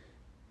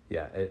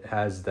yeah, it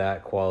has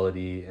that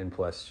quality, and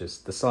plus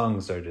just the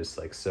songs are just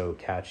like so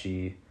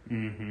catchy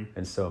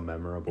and so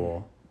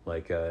memorable.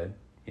 Like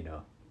you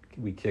know,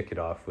 we kick it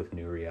off with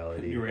New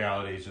Reality. New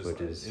Reality is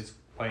just it's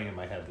playing in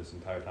my head this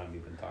entire time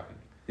you've been talking.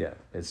 Yeah,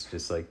 it's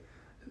just like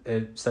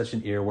it's such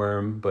an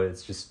earworm, but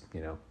it's just,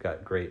 you know,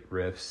 got great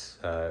riffs.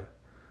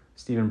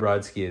 Stephen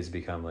Brodsky has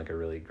become like a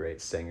really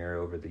great singer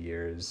over the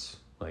years.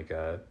 Like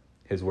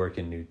his work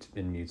in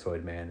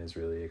Mutoid Man is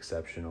really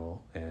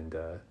exceptional, and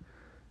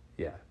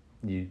yeah,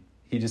 he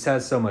just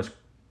has so much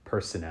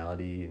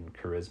personality and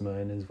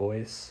charisma in his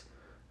voice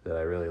that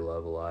I really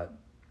love a lot.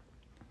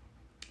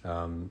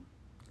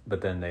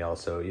 But then they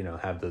also, you know,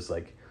 have those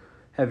like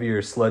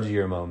heavier,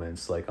 sludgier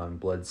moments like on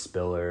Blood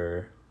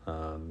Spiller.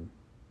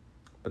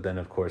 But then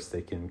of course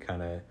they can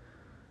kind of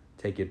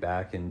take it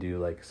back and do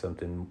like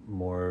something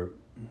more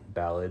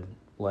ballad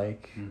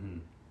like,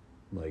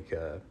 like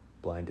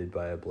Blinded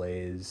by a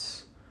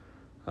Blaze.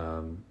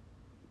 And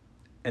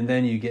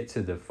then you get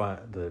to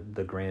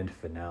the grand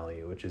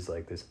finale, which is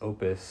like this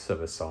opus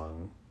of a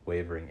song,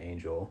 Wavering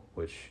Angel,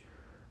 which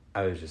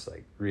I was just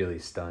like really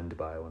stunned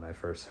by when I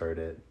first heard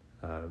it.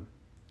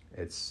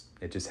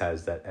 It just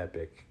has that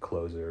epic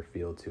closer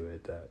feel to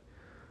it that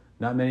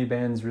not many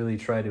bands really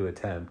try to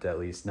attempt, at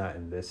least not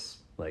in this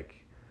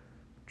like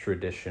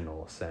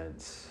traditional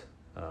sense.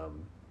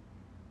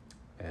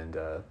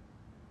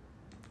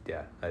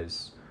 Yeah, I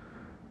just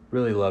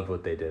really loved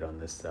what they did on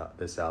this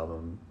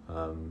album.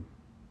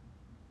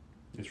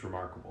 It's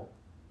remarkable.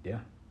 Yeah.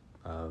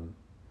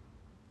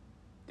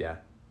 Yeah.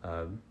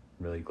 I'm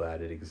really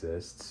glad it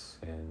exists,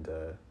 and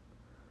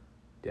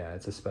yeah,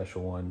 it's a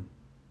special one,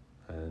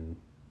 and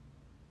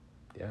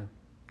yeah,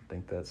 I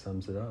think that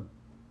sums it up.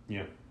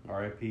 Yeah.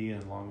 R.I.P.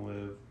 and long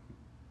live,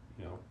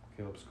 you know,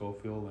 Caleb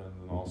Schofield,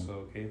 and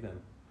also Cave In.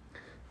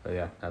 Oh,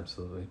 yeah,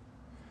 absolutely.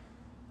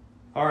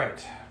 All right,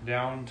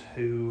 down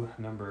to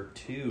number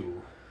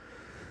 2.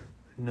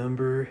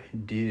 Number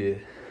 2.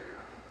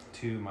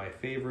 To my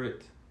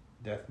favorite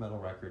death metal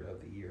record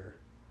of the year.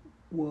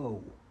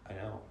 Whoa. I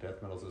know,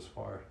 death metal's this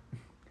far.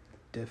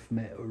 Death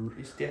metal.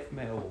 It's death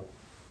metal.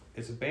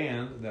 It's a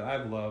band that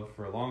I've loved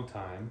for a long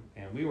time,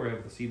 and we were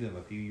able to see them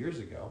a few years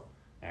ago,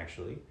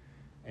 actually.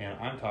 And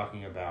I'm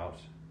talking about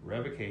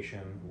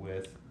Revocation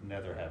with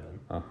Nether Heaven.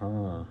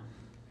 Uh-huh.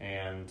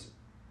 And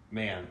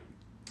man,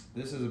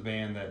 this is a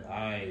band that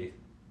I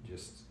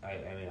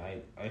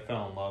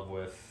fell in love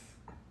with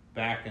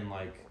back in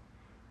like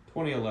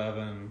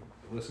 2011,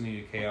 listening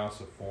to Chaos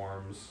of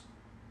Forms,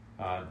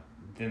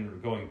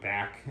 then going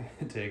back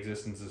to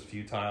Existence is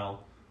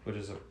Futile, which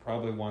is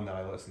probably one that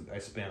I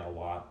spin a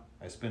lot.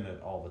 I spin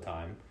it all the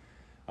time.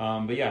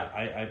 But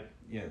yeah,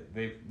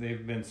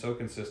 they've been so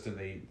consistent.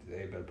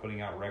 They've been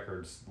putting out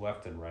records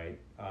left and right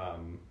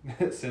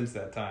since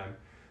that time.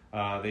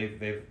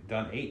 They've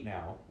done 8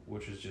 now,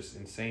 which is just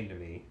insane to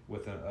me,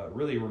 with a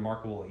really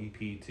remarkable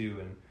EP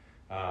too, and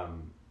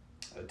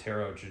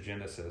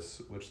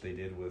Pterogenesis, which they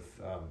did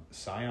with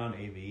Scion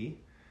AV,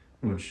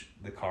 which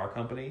the car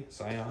company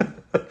Scion.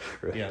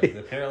 Right. Yeah,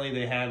 apparently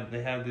they had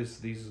these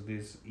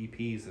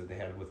EPs that they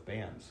had with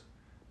bands.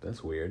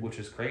 That's weird. Which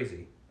is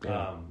crazy.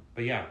 Yeah.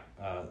 But yeah,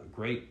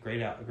 great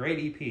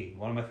EP.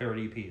 One of my favorite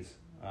EPs.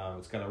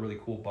 It's got a really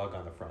cool bug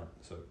on the front,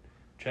 so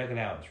check it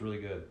out. It's really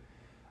good.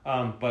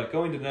 But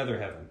going to Nether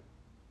Heaven,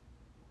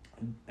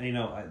 you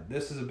know,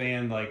 this is a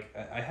band, like,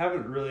 I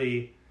haven't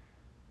really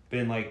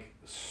been like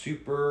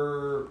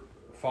super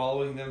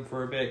following them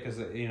for a bit, because,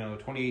 you know,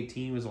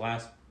 2018 was the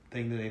last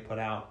thing that they put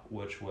out,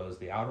 which was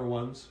The Outer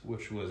Ones,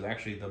 which was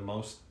actually the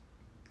most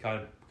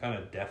kind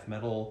of death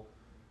metal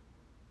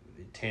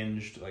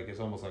tinged, like it's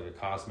almost like a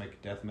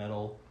cosmic death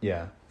metal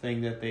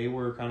thing that they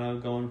were kind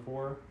of going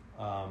for,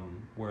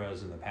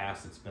 whereas in the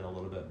past it's been a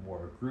little bit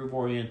more groove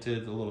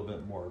oriented, a little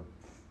bit more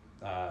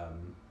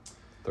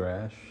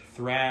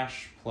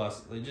thrash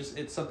plus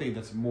it's something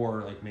that's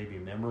more like maybe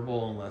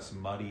memorable and less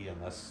muddy and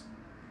less,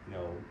 you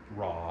know,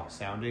 raw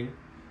sounding,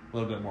 a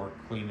little bit more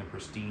clean and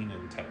pristine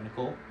and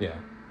technical.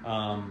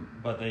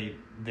 But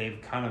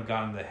they've kind of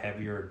gotten the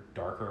heavier,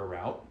 darker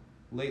route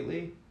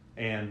lately,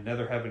 and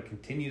Nether Heaven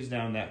continues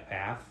down that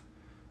path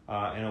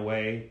in a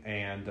way,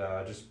 and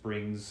just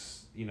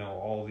brings, you know,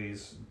 all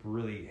these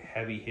really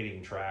heavy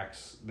hitting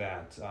tracks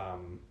that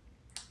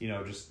you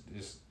know,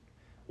 just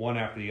one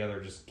after the other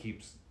just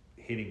keeps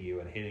hitting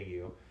you.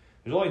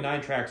 There's only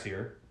 9 tracks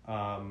here,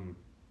 and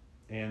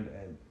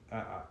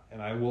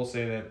I will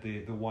say that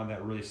the one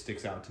that really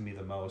sticks out to me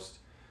the most,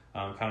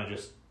 kind of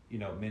just, you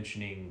know,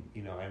 mentioning,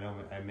 you know, I know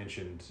I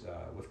mentioned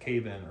with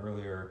Cave In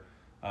earlier,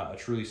 a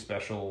truly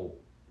special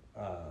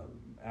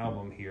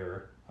album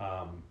here.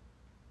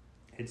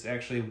 It's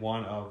actually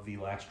one of the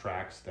last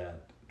tracks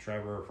that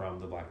Trevor from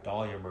the Black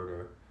Dahlia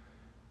Murder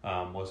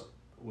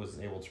was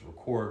able to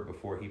record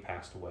before he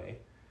passed away,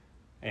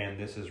 and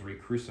this is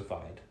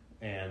Recrucified.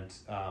 And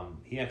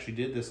he actually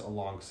did this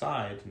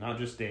alongside not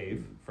just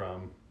Dave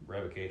from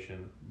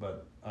Revocation,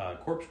 but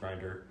Corpse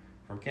Grinder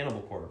from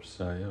Cannibal Corpse.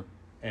 Yeah.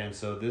 And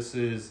so this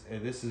is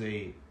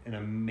an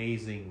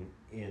amazing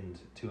end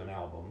to an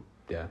album.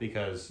 Yeah.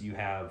 Because you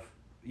have,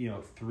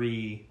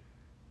 three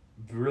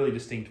really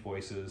distinct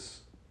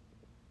voices,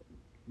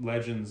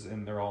 legends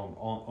in their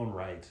own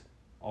right,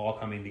 all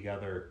coming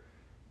together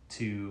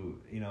to,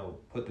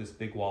 put this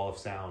big wall of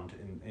sound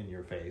in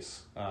your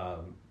face.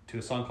 To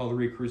a song called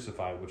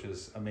Re-Crucified, which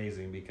is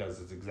amazing because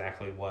it's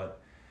exactly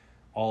what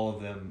all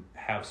of them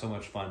have so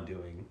much fun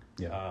doing.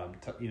 Yeah.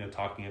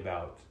 Talking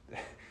about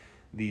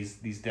these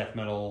death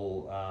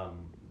metal,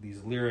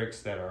 these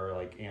lyrics that are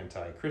like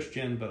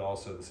anti-Christian, but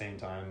also at the same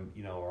time,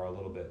 are a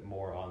little bit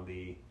more on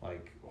the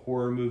like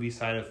horror movie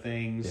side of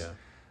things.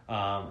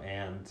 Yeah.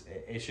 And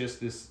it's just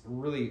this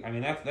really,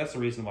 that's the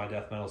reason why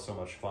death metal is so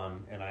much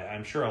fun. And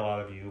I'm sure a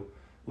lot of you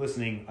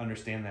listening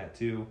understand that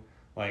too.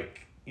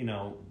 Like,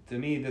 to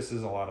me, this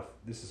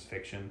is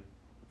fiction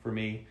for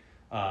me.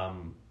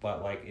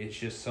 But like, it's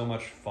just so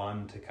much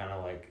fun to kind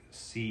of like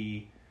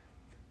see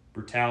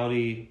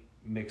brutality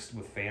mixed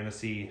with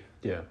fantasy.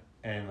 Yeah.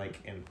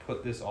 And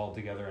put this all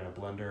together in a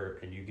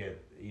blender, and you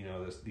get,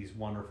 these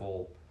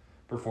wonderful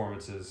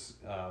performances,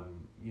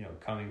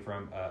 coming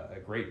from a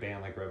great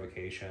band like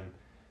Revocation,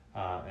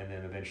 and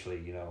then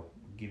eventually,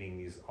 getting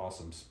these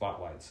awesome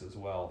spotlights as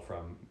well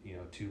from,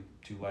 two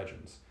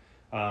legends.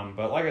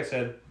 But like I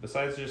said,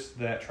 besides just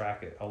that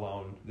track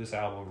alone, this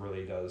album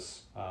really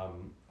does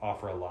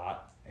offer a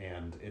lot,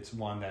 and it's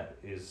one that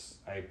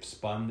I've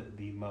spun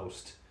the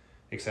most,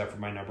 except for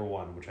my number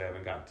one, which I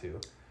haven't got to.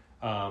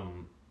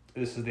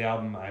 This is the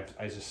album I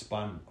just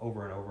spun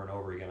over and over and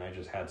over again. I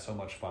just had so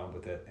much fun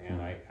with it, and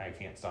I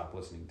can't stop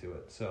listening to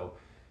it. So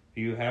if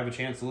you have a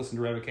chance to listen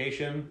to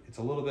Revocation, it's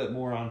a little bit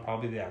more on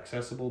probably the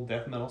accessible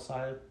death metal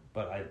side,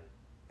 but I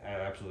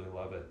absolutely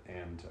love it,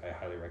 and I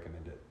highly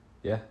recommend it.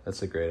 Yeah,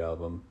 that's a great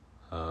album.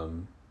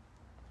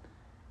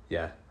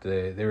 Yeah,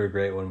 they were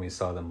great when we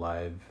saw them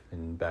live,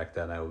 and back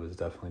then I was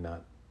definitely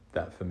not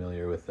that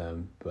familiar with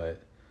them,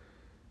 but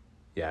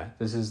yeah,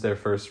 this is their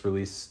first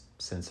release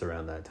since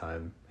around that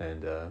time,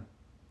 and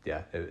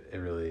yeah, it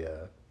really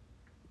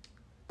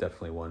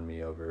definitely won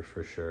me over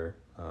for sure.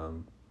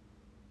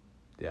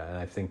 Yeah, and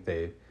I think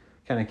they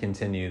kind of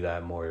continue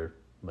that more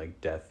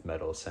like death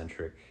metal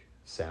centric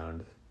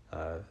sound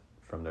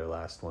from their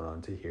last one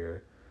on to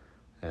here,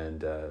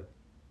 and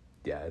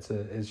yeah,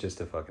 it's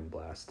just a fucking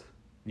blast.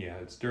 Yeah,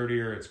 it's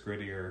dirtier, it's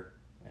grittier,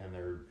 and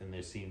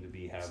they seem to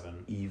be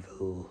having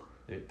evil.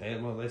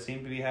 They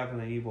seem to be having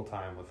an evil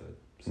time with it.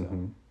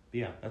 So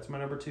yeah, that's my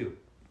number 2.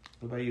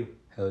 What about you?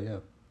 Hell yeah.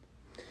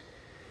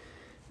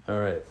 All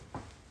right.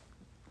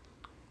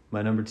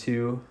 My number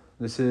 2,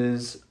 this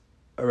is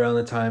around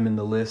the time in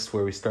the list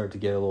where we start to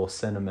get a little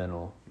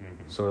sentimental,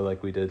 sort of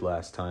like we did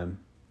last time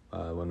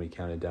when we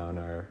counted down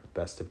our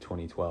best of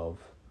 2012.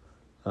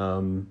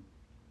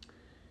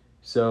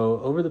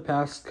 So over the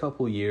past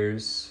couple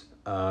years,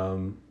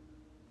 I'm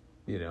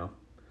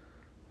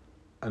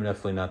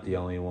definitely not the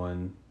only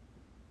one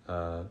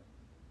that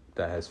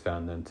has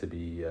found them to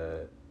be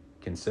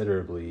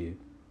considerably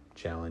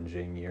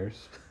challenging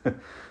years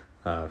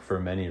for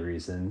many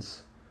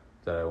reasons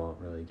that I won't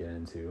really get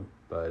into,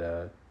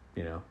 but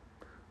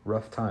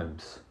rough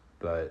times.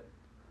 But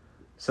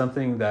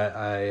something that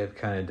I have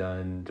kind of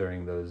done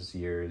during those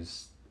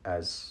years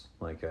as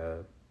like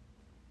a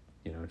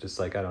just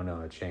like, I don't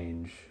know, a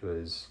change,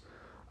 was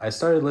I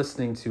started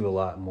listening to a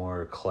lot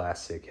more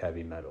classic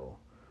heavy metal,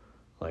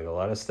 like a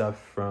lot of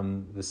stuff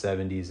from the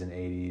 70s and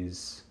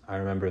 80s. I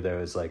remember there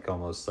was like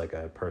almost like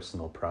a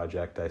personal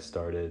project I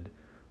started,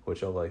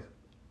 which I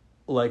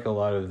like a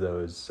lot of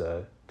those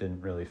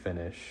didn't really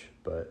finish,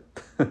 but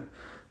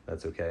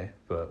that's okay.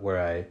 But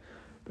where I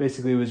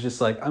basically was just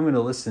like, I'm going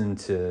to listen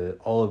to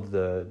all of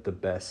the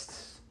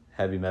best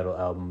heavy metal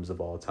albums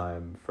of all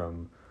time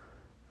from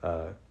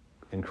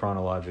in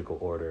chronological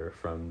order,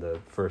 from the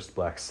first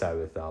Black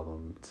Sabbath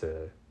album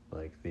to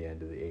like the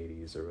end of the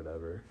 80s or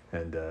whatever.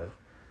 And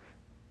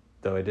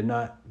though I did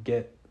not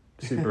get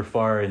super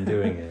far in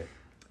doing it,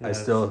 Yeah,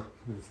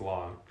 it's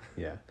long.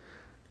 Yeah.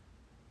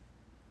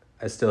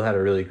 I still had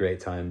a really great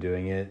time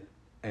doing it,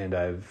 and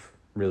I've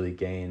really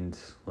gained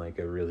like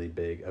a really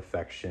big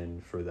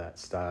affection for that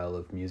style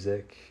of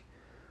music.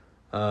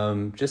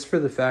 Just for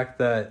the fact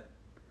that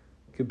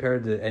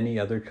compared to any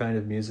other kind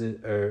of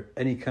music, or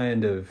any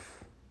kind of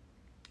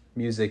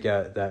music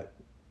that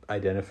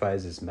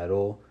identifies as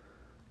metal,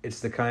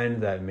 it's the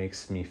kind that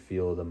makes me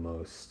feel the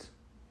most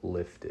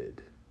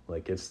lifted.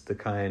 Like, it's the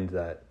kind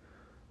that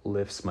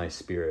lifts my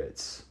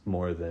spirits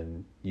more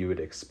than you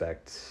would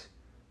expect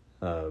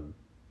a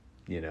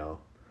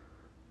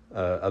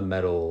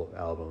metal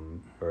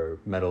album or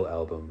metal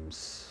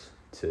albums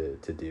to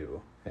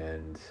do.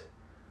 And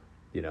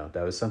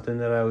that was something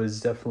that I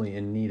was definitely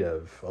in need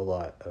of a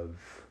lot of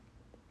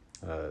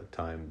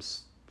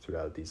times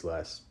throughout these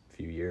last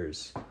few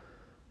years.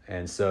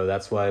 And so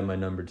that's why my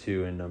number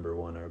 2 and number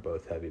 1 are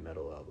both heavy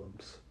metal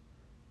albums.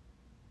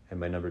 And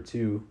my number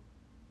 2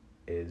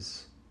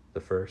 is the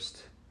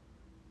first,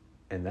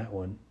 and that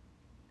one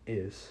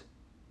is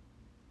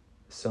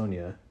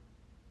Sonia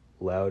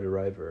Loud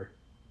Arriver.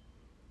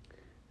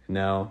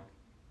 Now,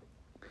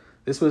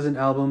 this was an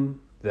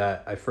album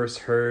that I first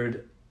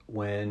heard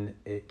when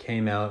it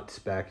came out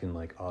back in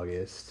like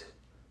August.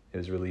 It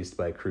was released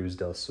by Cruz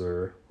del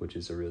Sur, which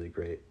is a really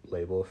great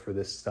label for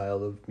this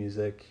style of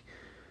music.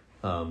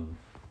 And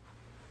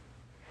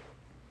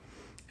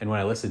when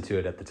I listened to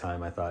it at the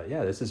time, I thought,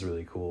 yeah, this is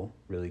really cool,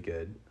 really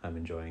good. I'm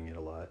enjoying it a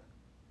lot.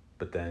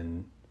 But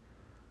then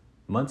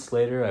months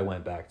later, I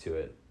went back to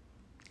it.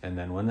 And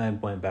then when I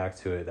went back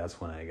to it,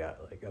 that's when I got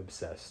like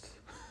obsessed.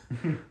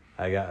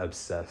 I got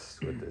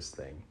obsessed with this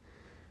thing.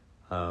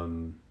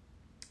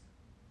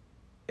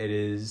 It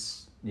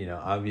is, you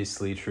know,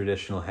 obviously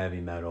traditional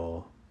heavy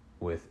metal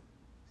with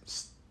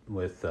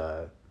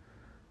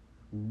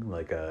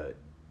like a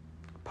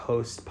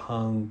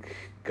post-punk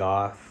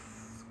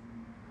goth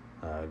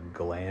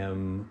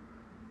glam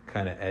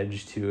kind of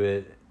edge to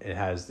it. It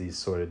has these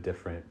sort of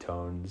different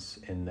tones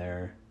in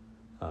there,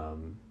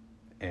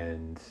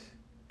 and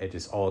it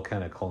just all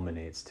kind of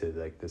culminates to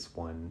like this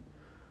one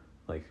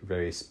like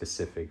very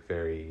specific,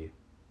 very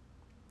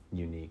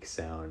unique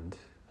sound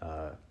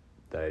that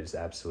I just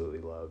absolutely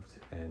loved,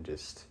 and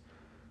just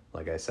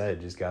like I said,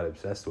 just got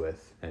obsessed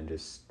with. And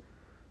just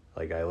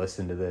like I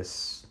listened to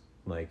this,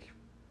 like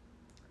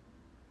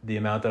the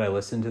amount that I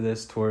listened to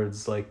this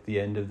towards like the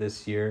end of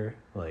this year,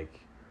 like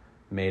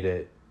made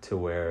it to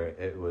where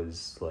it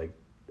was like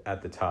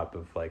at the top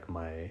of like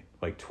my,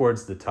 like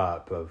towards the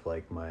top of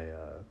like my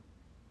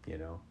you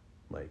know,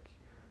 like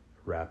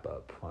wrap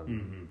up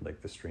on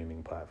like the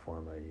streaming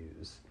platform I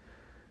use.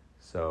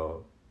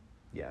 So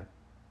yeah,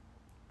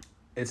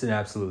 it's an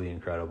absolutely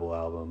incredible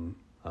album.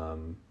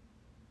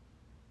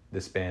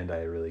 This band,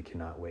 I really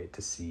cannot wait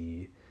to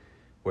see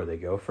where they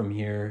go from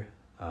here.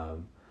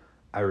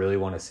 I really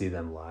want to see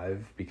them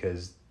live,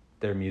 because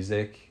their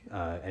music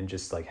and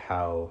just like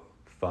how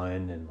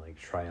fun and like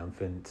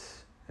triumphant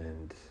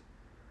and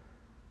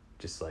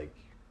just like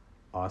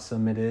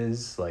awesome it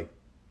is. Like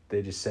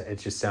it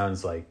just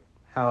sounds like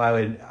how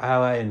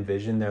I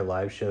envision their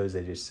live shows.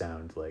 They just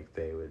sound like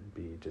they would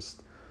be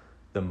just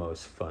the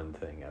most fun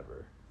thing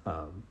ever.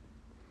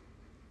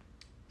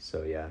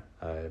 So yeah,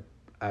 I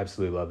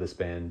absolutely love this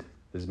band.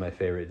 This is my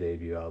favorite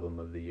debut album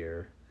of the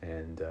year,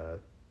 and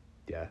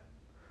yeah,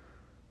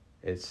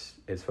 it's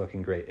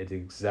fucking great. It's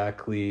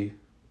exactly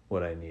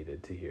what I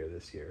needed to hear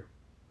this year.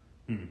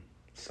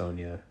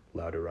 Sonia,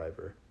 Loud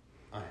Arriver.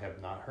 I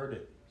have not heard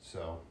it,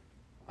 so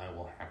I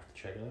will have to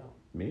check it out.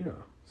 Me no.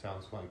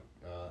 Sounds like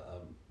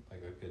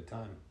a good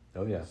time.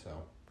 Oh yeah. So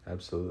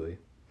absolutely.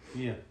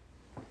 Yeah.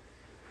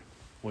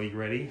 Well, you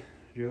ready,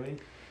 Joey?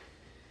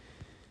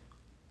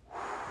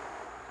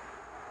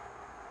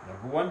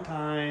 Number one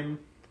time.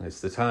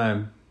 It's the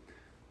time.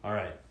 All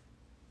right.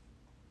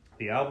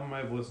 The album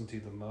I've listened to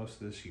the most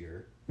this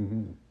year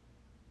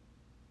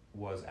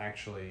was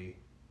actually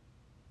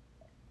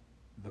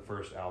the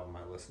first album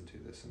I listened to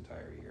this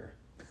entire year.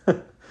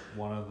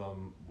 One of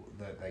them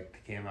that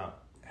like came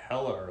out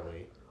hella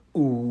early.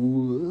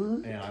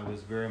 Ooh. And I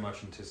was very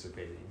much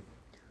anticipating.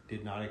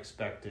 Did not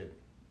expect it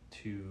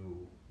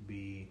to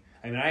be...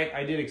 I mean,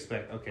 I did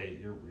expect... Okay,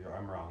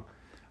 I'm wrong.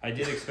 I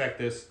did expect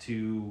this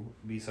to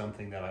be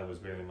something that I was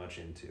very much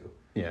into.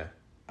 Yeah.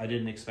 I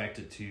didn't expect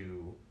it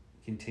to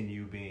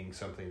continue being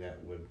something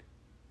that would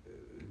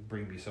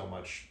bring me so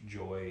much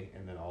joy,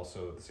 and then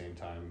also at the same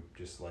time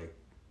just like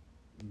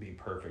be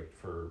perfect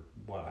for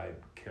what I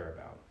care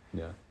about.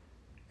 Yeah.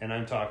 And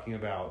I'm talking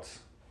about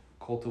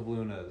Cult of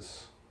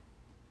Luna's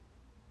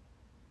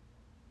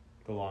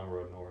The Long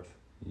Road North.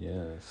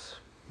 Yes.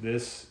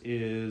 This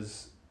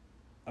is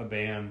a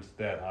band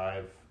that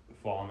I've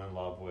fallen in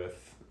love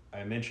with.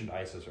 I mentioned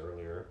ISIS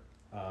earlier.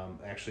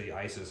 Actually,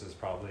 ISIS is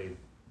probably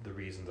the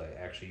reasons I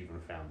actually even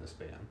found this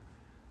band.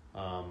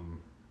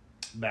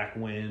 Back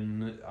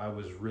when I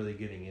was really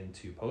getting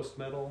into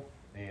post-metal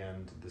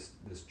and this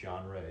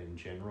genre in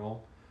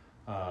general,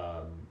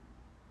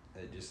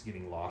 just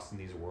getting lost in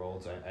these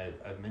worlds.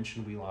 I've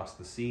mentioned We Lost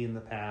the Sea in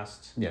the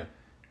past. Yeah.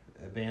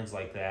 Bands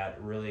like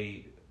that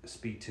really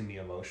speak to me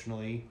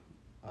emotionally.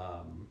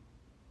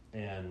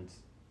 And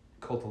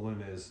Cult of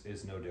Luna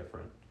is no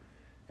different.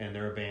 And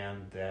they're a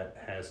band that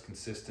has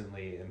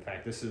consistently, in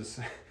fact, this is,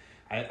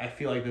 I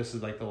feel like this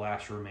is like the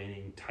last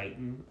remaining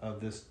titan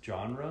of this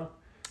genre.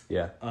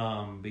 Yeah.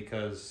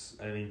 Because,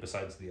 I mean,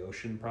 besides The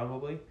Ocean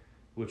probably,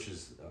 which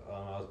is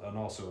and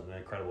also an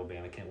incredible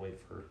band. I can't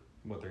wait for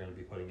what they're going to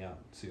be putting out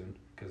soon,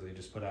 because they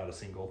just put out a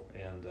single,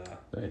 and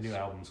nice. A new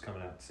album's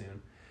coming out soon.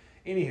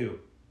 Anywho,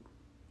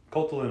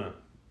 Cult of Luna,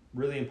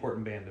 really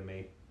important band to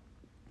me.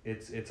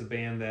 It's a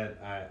band that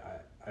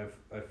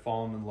I've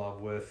fallen in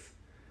love with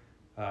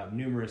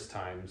numerous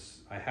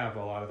times. I have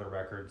a lot of their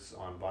records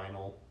on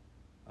vinyl.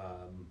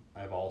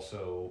 I've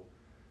also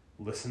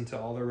listened to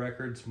all their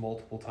records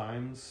multiple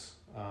times.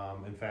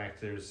 In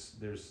fact, there's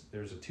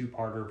a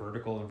two-parter,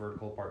 Vertical and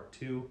Vertical Part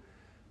 2,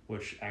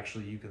 which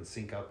actually you can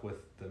sync up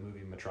with the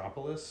movie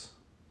Metropolis,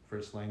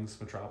 Fritz Lang's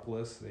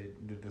Metropolis.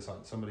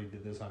 Somebody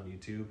did this on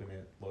YouTube,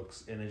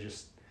 and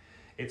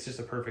it's just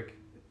a perfect,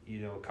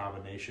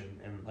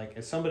 combination. And like,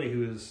 as somebody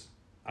who is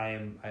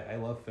I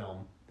love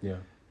film. Yeah.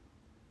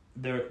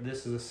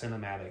 This is a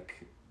cinematic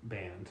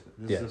band.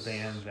 This is a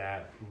band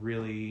that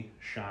really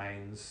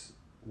shines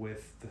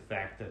with the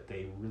fact that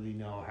they really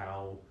know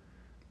how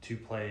to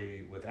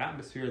play with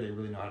atmosphere. They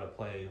really know how to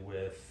play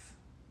with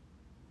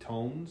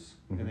tones,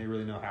 and they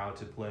really know how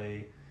to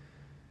play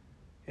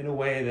in a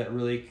way that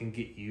really can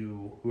get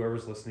you,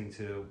 whoever's listening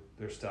to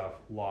their stuff,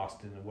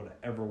 lost in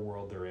whatever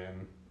world they're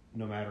in,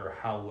 no matter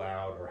how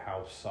loud or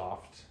how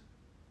soft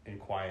and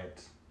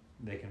quiet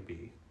they can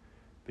be.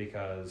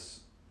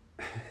 Because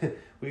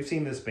we've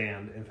seen this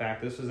band. In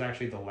fact, this was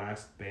actually the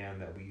last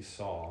band that we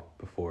saw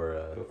before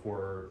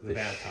the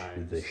bad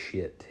times. The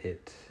shit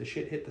hit. The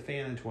shit hit the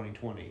fan in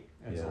 2020,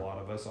 as a lot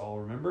of us all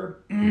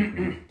remember.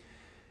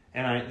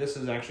 And this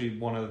is actually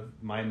one of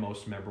my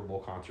most memorable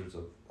concerts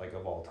of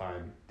all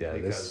time. Yeah,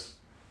 because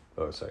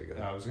sorry, go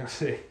ahead. I was gonna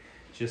say,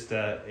 just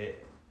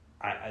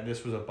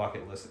this was a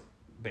bucket list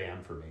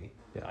band for me.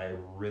 Yeah. I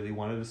really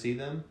wanted to see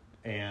them,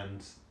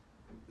 and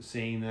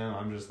seeing them,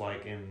 I'm just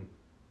like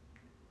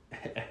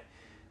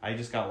I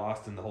just got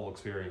lost in the whole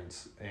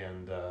experience,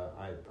 and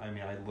I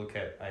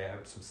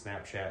have some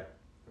Snapchat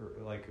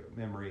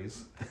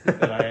memories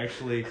that I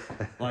actually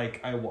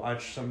I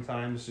watch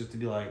sometimes just to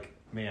be like,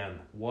 man,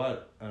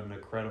 what an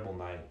incredible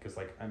night. Because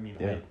I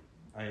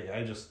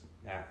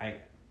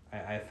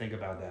think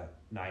about that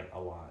night a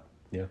lot.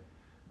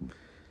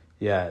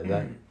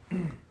 Yeah,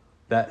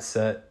 that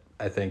set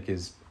I think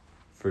is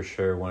for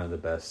sure one of the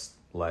best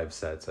live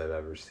sets I've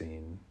ever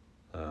seen.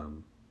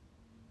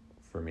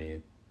 For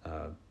me,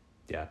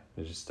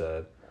 it's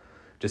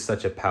just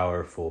such a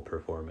powerful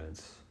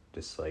performance.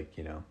 Just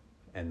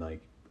and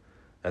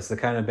that's the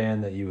kind of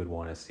band that you would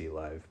want to see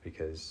live,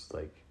 because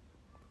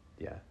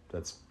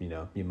that's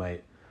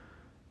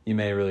you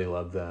may really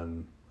love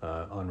them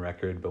on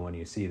record, but when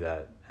you see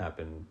that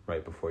happen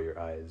right before your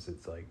eyes,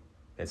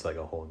 it's like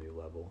a whole new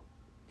level.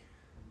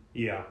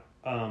 Yeah.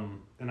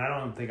 And I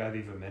don't think I've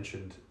even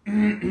mentioned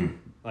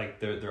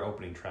their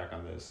opening track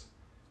on this,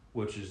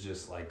 which is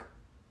just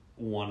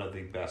one of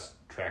the best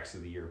tracks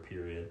of the year,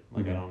 period.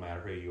 It don't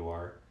matter who you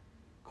are.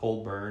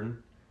 Cold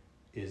Burn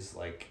is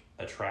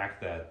a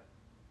track that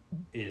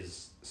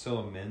is so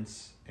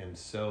immense and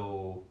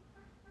so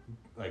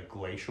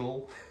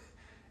glacial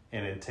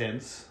and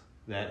intense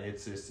that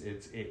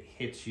it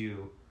hits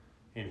you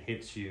and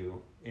hits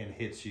you and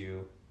hits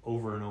you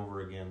over and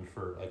over again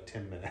for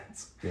 10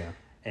 minutes. Yeah.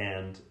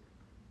 And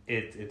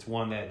it's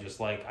one that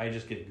just I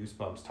just get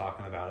goosebumps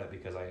talking about it,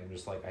 because I'm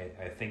just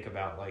I think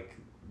about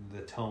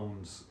the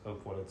tones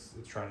of what it's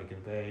trying to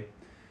convey.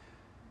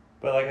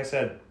 But like I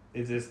said,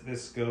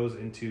 this goes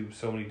into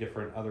so many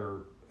different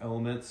other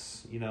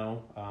elements,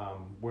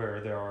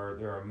 where there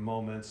are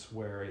moments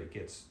where it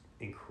gets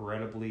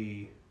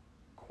incredibly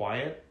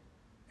quiet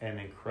and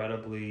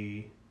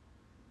incredibly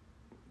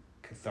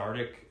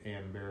cathartic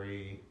and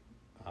very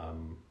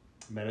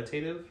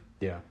meditative.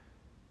 Yeah.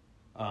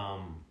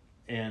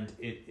 And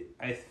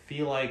I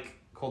feel like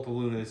Cult of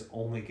Luna is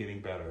only getting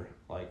better,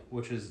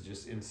 which is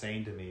just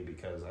insane to me,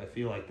 because I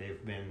feel like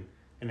they've been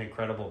an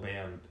incredible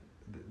band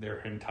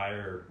their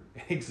entire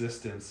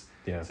existence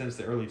since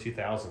the early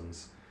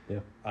 2000s.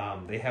 Yeah.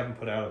 They haven't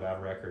put out a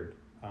bad record,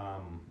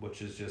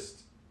 which is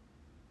just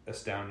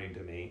astounding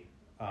to me,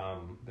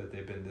 that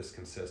they've been this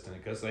consistent,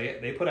 because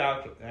they put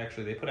out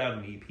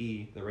an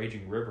EP, The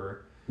Raging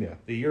River,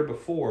 the year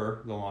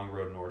before The Long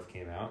Road North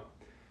came out,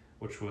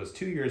 which was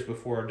 2 years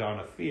before Dawn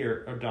to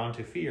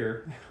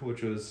Fear,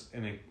 which was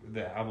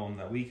the album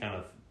that we kind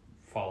of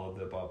followed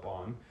them up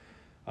on.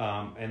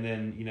 And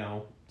then,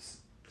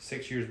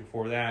 6 years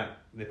before that,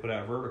 they put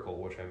out Vertical,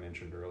 which I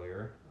mentioned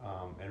earlier,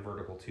 and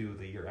Vertical 2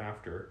 the year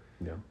after.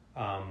 Yeah.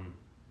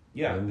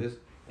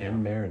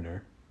 And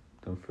Mariner.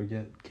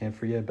 Can't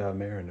forget about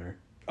Mariner.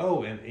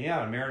 Oh, and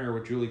Mariner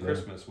with Julie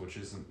Christmas, which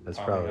isn't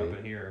popping up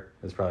in here.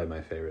 That's probably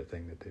my favorite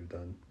thing that they've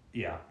done.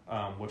 Yeah,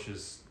 which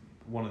is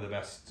one of the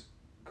best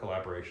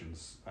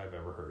collaborations I've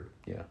ever heard.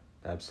 Yeah,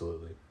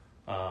 absolutely.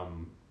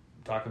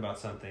 Talk about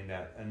something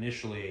that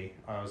initially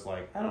I was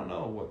like, I don't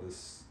know what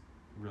this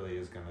really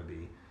is going to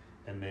be,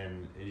 and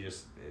then it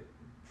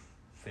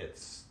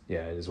fits.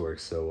 Yeah, it just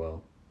works so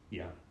well.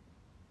 Yeah,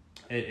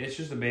 it's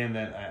just a band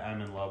that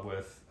I'm in love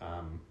with.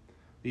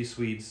 These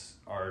Swedes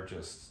are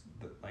just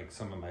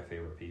some of my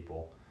favorite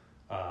people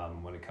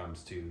when it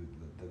comes to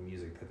the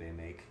music that they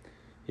make.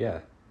 Yeah,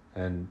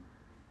 and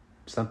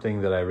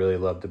something that I really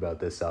loved about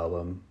this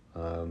album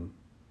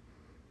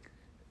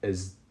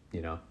is,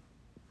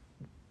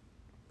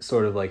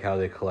 sort of how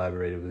they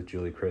collaborated with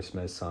Julie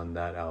Christmas on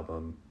that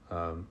album.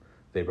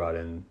 They brought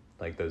in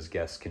those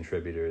guest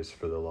contributors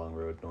for The Long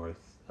Road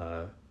North,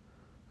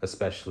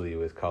 especially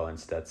with Colin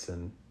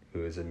Stetson,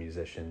 who is a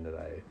musician that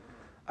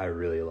I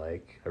really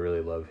like. I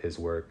really love his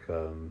work,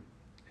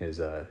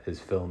 his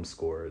film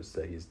scores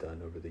that he's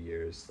done over the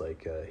years.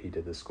 He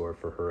did the score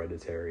for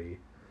Hereditary,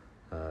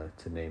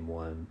 to name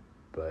one.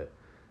 But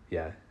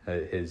yeah,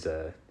 his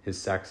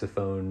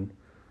saxophone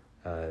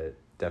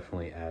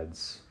definitely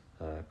adds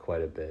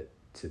quite a bit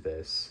to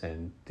this,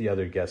 and the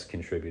other guest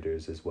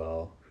contributors as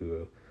well,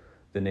 who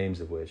the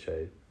names of which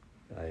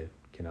I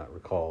cannot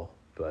recall,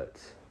 but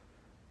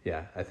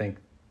yeah, I think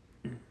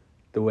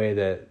the way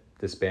that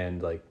this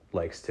band like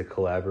likes to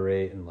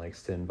collaborate and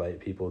likes to invite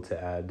people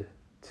to add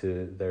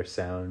to their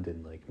sound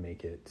and like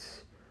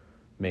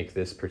make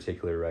this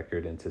particular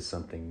record into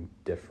something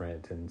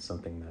different and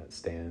something that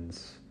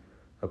stands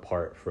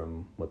apart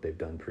from what they've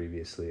done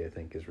previously, I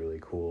think is really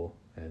cool.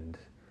 And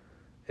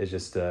it's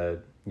just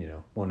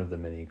one of the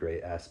many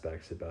great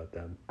aspects about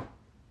them.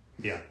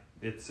 Yeah,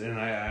 and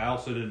I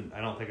also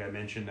I don't think I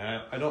mentioned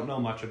that. I don't know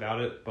much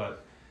about it,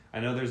 but I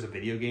know there's a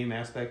video game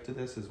aspect to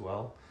this as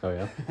well. Oh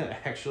yeah?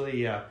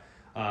 Actually, yeah.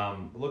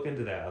 Look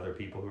into that, other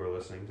people who are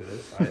listening to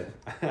this.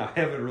 I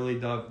haven't really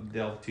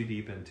delved too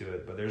deep into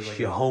it, but there's like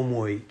your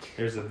homework.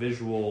 There's a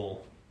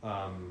visual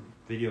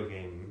video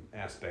game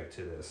aspect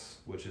to this,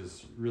 which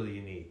is really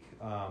unique.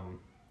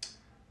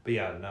 But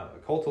yeah, no,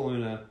 Cult of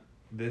Luna,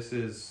 this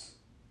is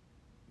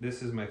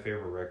my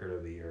favorite record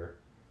of the year.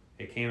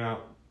 It came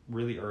out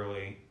really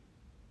early,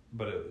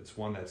 but it's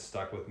one that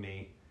stuck with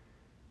me.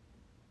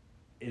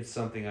 It's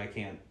something I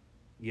can't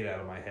get out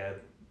of my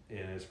head,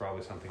 and it's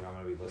probably something I'm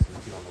going to be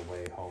listening to on the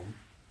way home.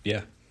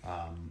 Yeah.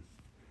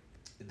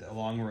 A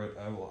long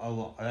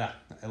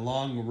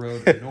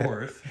road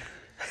north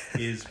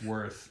is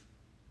worth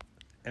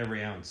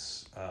every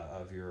ounce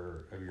of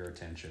your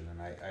attention,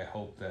 and I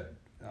hope that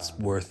it's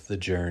worth the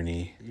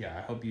journey. Yeah,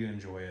 I hope you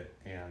enjoy it,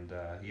 and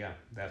yeah,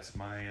 that's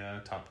my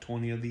top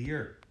 20 of the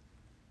year.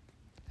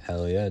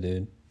 Hell yeah,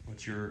 dude.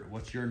 What's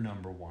your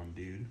number one,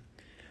 dude?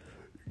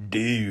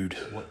 Dude.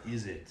 What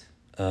is it?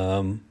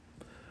 Well,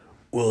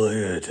 I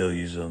gotta tell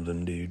you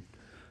something, dude.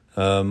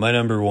 My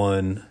number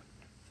one,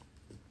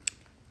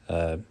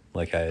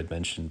 like I had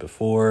mentioned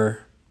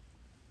before,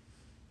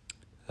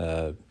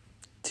 2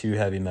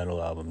 heavy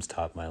metal albums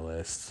top my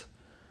list.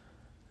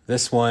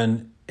 This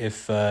one,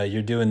 if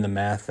you're doing the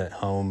math at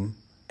home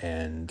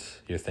and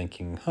you're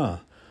thinking,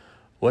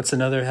 what's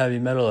another heavy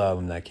metal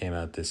album that came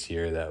out this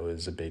year that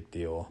was a big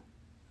deal?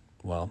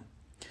 Well,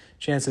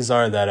 chances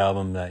are that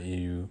album that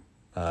you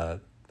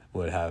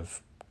would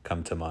have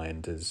come to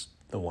mind is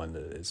the one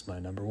that is my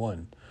number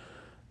one.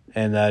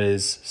 And that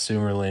is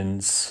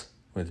Sumerlin's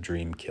with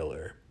Dream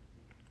Killer.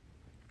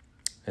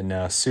 And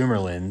now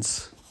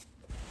Sumerlin's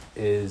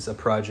is a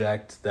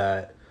project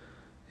that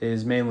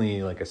is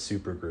mainly like a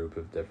super group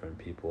of different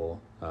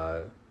people,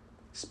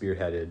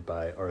 spearheaded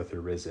by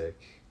Arthur Rizek,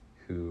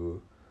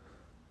 who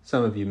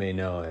some of you may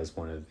know as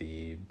one of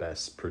the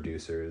best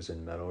producers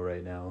in metal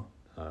right now.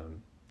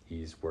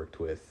 He's worked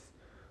with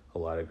a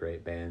lot of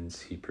great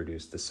bands. He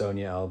produced the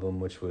Sonia album,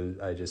 which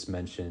I just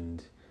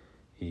mentioned.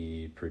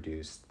 He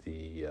produced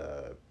the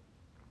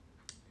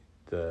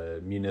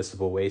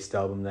Municipal Waste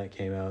album that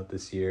came out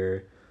this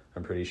year.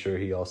 I'm pretty sure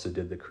he also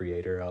did the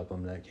Creator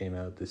album that came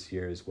out this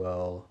year as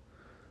well.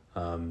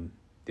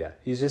 Yeah,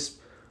 he's just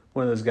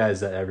one of those guys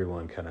that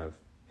everyone kind of,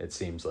 it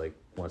seems like,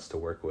 wants to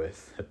work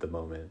with at the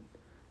moment.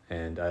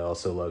 And I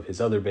also love his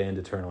other band,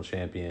 Eternal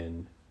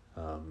Champion.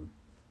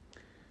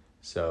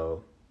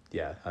 So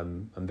yeah,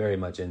 I'm very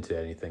much into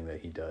anything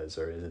that he does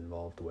or is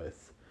involved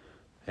with.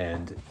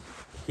 And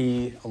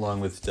he,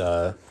 along with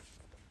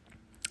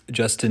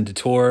Justin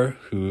DeTore,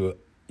 who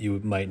you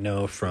might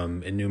know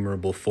from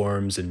Innumerable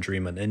Forms and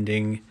Dream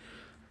Unending,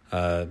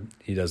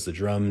 he does the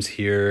drums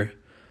here.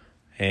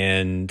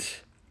 And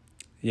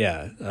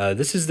yeah,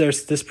 this is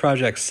this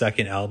project's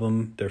second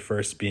album, their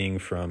first being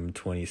from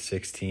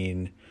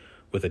 2016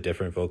 with a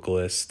different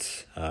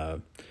vocalist.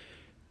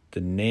 The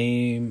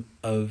name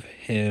of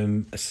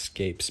him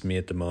escapes me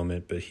at the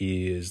moment, but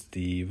he is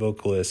the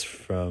vocalist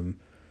from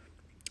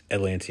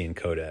Atlantean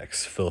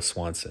Codex, Phil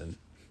Swanson.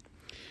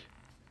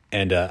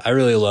 And I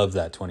really love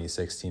that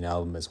 2016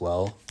 album as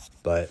well.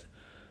 But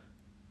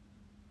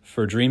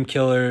for Dream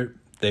Killer,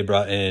 they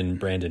brought in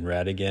Brandon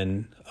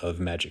Radigan of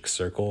Magic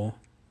Circle,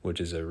 which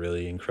is a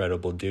really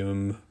incredible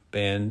Doom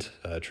band,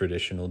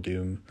 traditional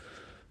Doom.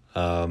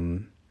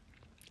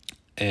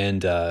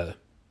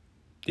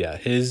 Yeah,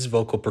 his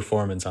vocal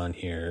performance on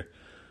here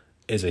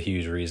is a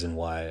huge reason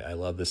why I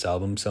love this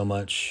album so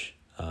much.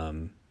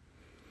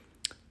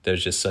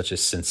 There's just such a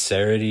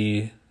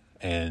sincerity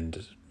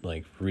and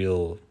like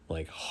real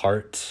like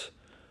heart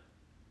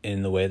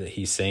in the way that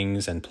he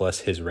sings, and plus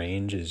his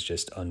range is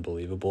just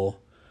unbelievable.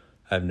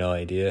 I have no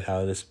idea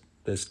how this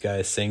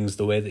guy sings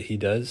the way that he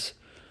does,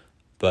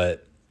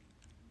 but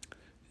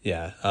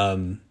yeah.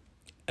 And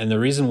the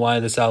reason why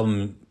this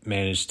album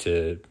managed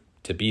to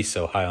be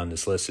so high on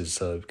this list is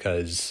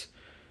because,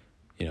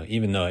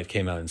 even though it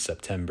came out in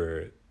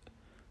September,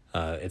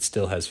 it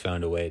still has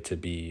found a way to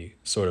be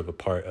sort of a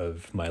part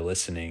of my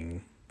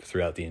listening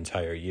throughout the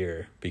entire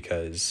year,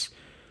 because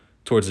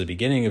towards the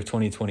beginning of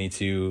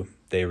 2022,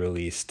 they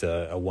released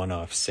a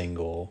one-off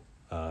single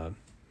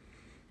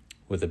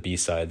with a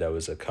B-side that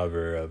was a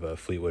cover of a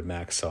Fleetwood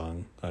Mac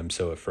song, I'm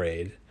So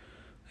Afraid.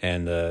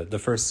 And the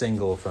first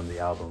single from the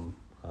album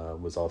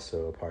was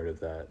also a part of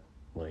that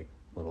like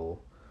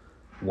little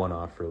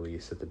one-off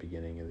release at the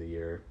beginning of the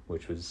year,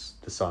 which was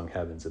the song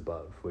Heavens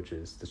Above, which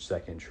is the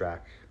second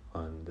track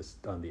on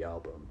the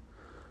album.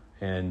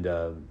 And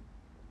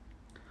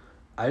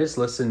I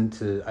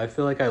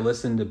feel like I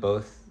listened to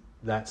both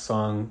that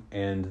song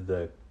and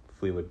the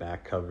Fleetwood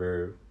Mac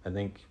cover, I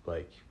think,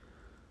 like,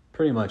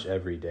 pretty much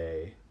every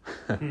day,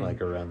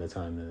 like, around the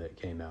time that it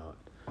came out.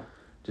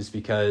 Just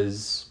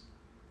because,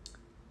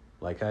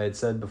 like I had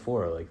said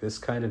before, like, this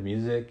kind of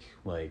music,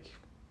 like,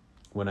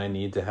 when I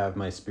need to have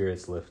my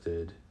spirits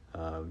lifted,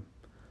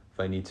 if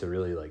I need to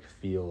really, like,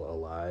 feel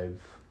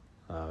alive,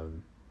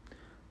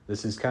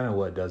 this is kind of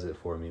what does it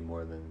for me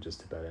more than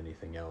just about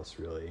anything else,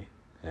 really.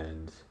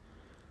 And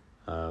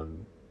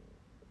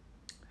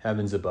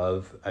Heavens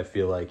Above, I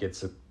feel like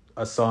it's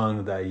a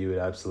song that you would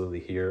absolutely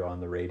hear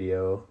on the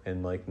radio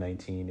in, like,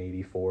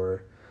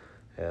 1984.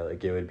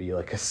 Like, it would be,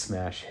 like, a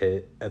smash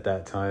hit at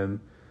that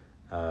time.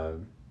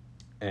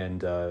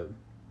 And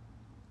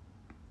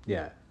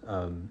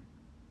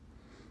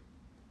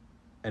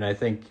I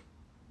think,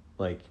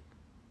 like,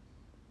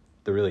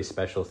 the really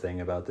special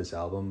thing about this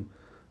album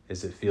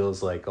is it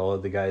feels like all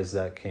of the guys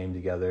that came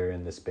together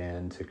in this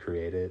band to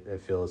create it,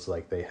 it feels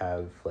like they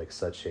have, like,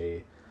 such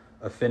a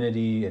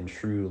affinity and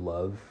true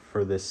love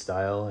for this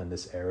style and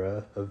this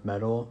era of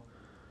metal,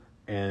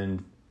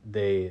 and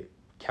they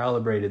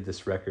calibrated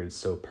this record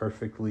so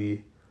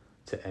perfectly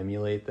to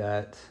emulate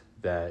that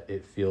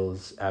it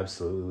feels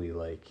absolutely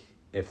like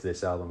if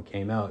this album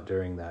came out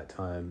during that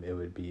time, it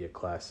would be a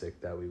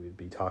classic that we would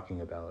be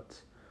talking about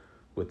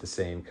with the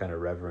same kind of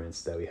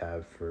reverence that we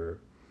have for,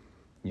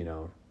 you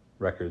know,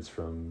 records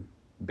from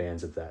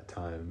bands of that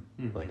time.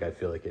 Mm-hmm. Like, I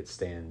feel like it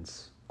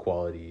stands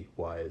quality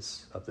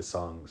wise of the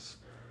songs.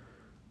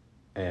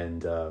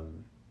 And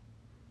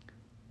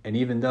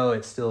even though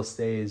it still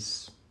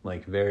stays,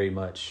 like, very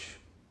much,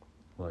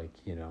 like,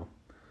 you know,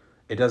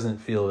 it doesn't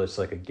feel just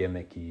like a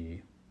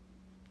gimmicky,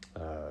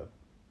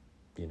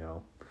 you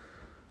know,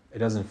 it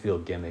doesn't feel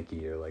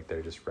gimmicky or like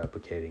they're just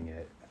replicating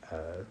it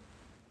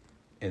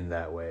in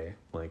that way.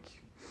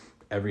 Like,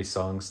 every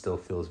song still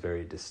feels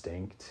very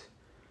distinct.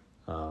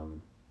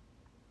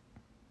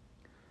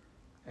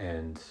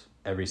 And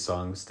every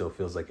song still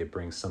feels like it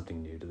brings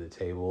something new to the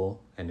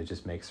table, and it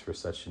just makes for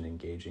such an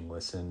engaging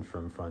listen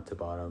from front to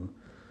bottom.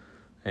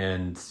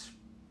 And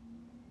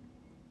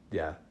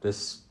yeah,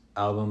 this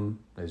album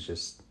is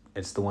just,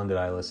 it's the one that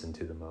I listened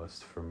to the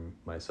most from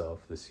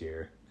myself this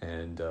year.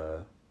 And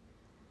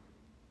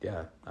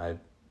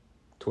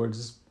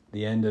towards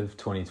the end of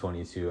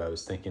 2022, I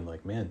was thinking,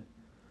 like, man,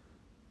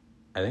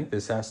 I think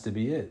this has to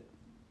be it.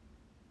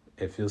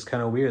 It feels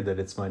kind of weird that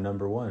it's my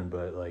number one,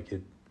 but, like,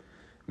 it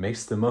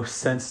makes the most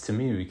sense to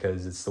me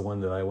because it's the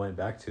one that I went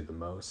back to the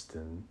most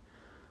and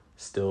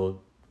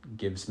still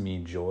gives me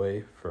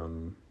joy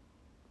from,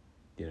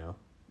 you know,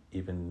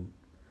 even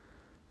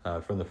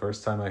from the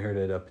first time I heard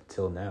it up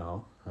until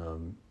now.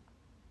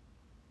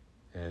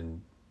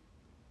 And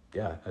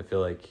yeah, I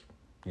feel like,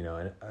 you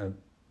know,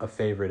 a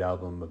favorite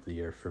album of the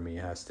year for me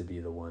has to be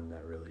the one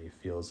that really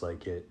feels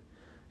like it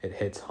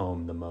hits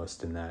home the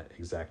most in that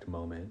exact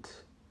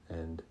moment.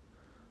 And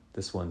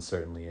this one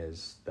certainly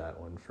is that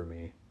one for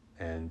me.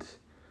 And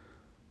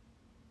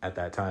at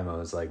that time I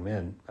was like,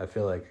 man, I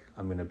feel like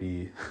I'm going to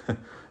be, I'm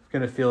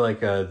going to feel like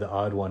the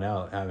odd one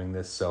out having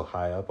this so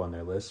high up on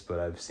their list, but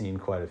I've seen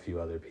quite a few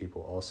other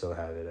people also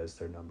have it as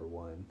their number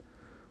one,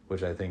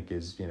 which I think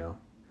is, you know,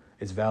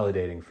 it's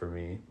validating for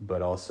me,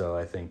 but also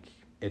I think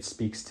it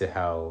speaks to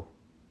how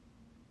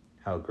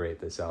great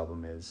this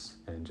album is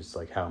and just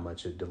like how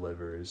much it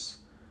delivers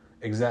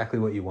exactly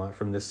what you want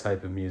from this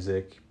type of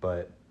music,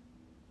 but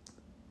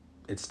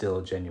it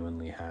still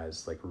genuinely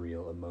has like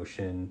real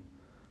emotion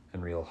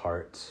and real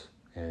heart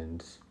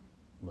and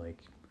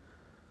like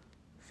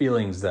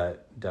feelings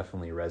that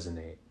definitely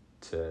resonate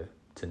to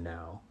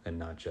now and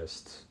not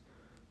just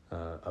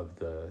of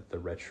the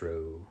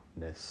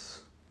retroness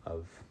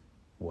of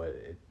what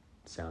it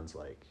sounds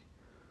like.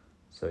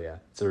 So yeah,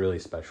 it's a really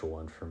special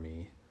one for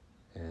me,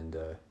 and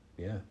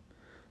yeah,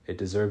 it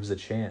deserves a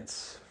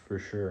chance for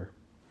sure.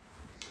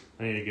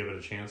 I need to give it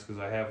a chance because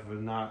I have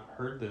not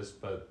heard this,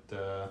 but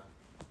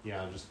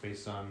yeah, just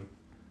based on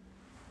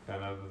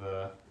kind of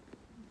the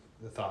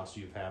thoughts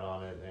you've had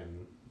on it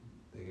and,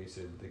 like I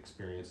said, the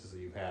experiences that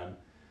you've had,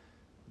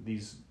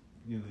 these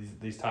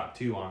top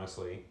two,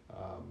 honestly,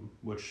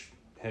 which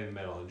heavy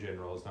metal in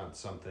general is not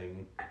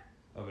something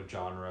of a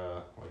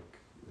genre like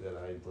that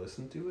I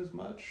listen to as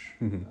much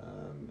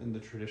in the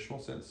traditional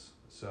sense.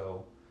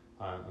 So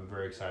I'm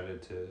very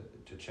excited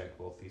to check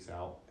both these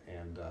out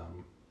and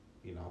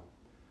you know,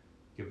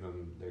 give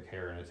them their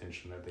care and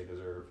attention that they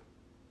deserve.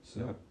 So,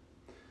 yeah.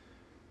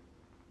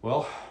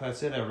 Well,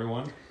 that's it,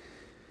 everyone.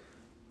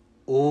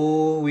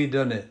 Oh, we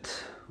done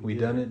it. We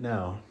done it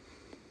now.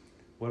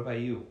 What about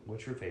you?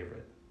 What's your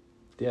favorite?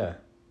 Yeah,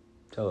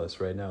 tell us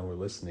right now. We're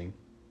listening.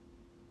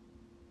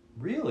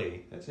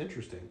 Really? That's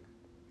interesting.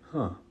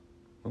 Huh.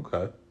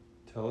 Okay.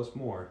 Tell us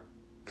more.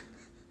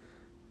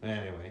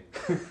 Anyway.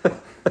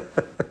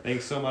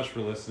 Thanks so much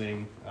for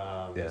listening.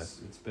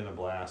 It's been a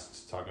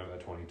blast talking about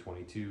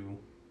 2022.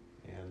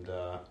 And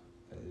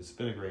it's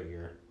been a great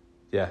year.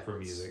 Yeah. For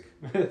music.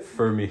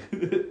 For me.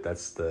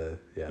 That's for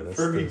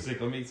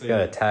music, let me say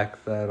gotta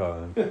tack that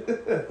on.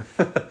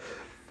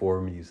 For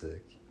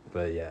music.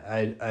 But yeah,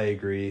 I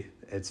agree.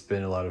 It's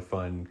been a lot of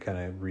fun kind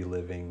of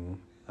reliving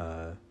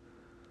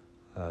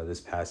this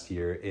past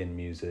year in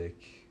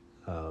music.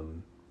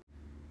 And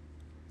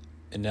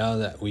now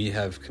that we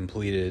have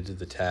completed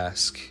the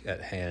task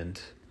at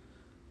hand,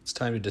 it's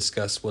time to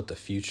discuss what the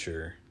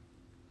future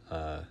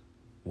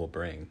will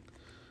bring.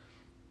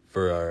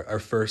 For our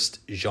first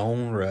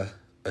genre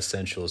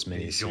essentials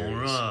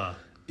miniseries. Genre.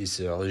 Is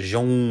a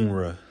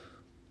genre.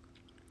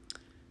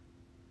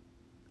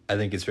 I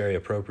think it's very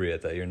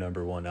appropriate that your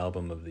number one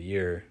album of the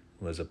year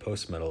was a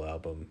post-metal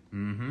album.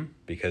 Mm-hmm.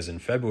 Because in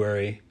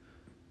February,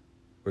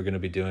 we're going to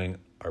be doing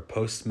our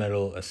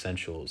post-metal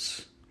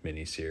essentials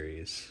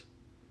miniseries.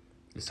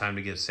 It's time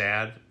to get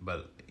sad,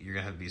 but you're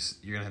gonna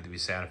have to be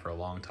sad for a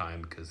long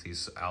time because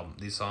these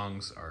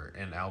songs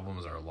and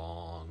albums are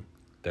long.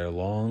 They're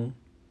long.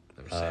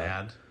 They're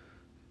sad.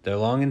 They're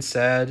long and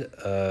sad.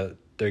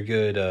 They're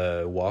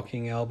good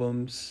walking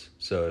albums.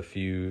 So if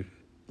you,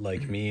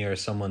 like me, or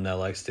someone that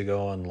likes to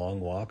go on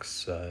long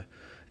walks,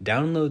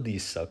 download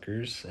these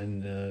suckers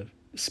and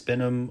spin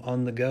them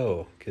on the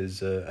go.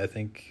 Because I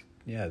think,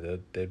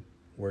 they'd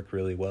work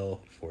really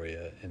well for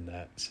you in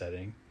that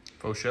setting.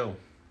 For sure.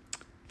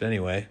 But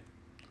anyway,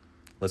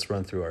 let's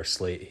run through our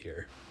slate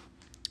here.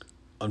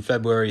 On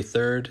February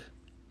 3rd,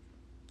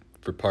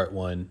 for part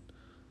 1,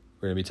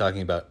 we're going to be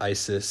talking about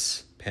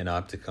Isis,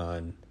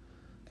 Panopticon,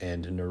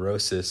 and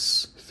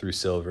Neurosis through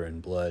Silver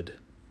and Blood.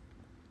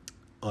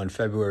 On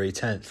February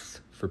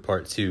 10th, for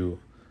part 2,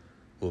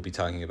 we'll be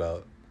talking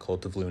about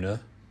Cult of Luna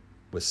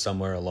with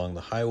Somewhere Along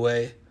the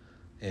Highway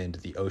and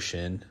The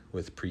Ocean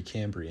with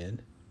Precambrian.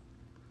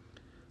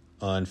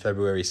 On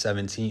February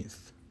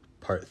 17th,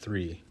 part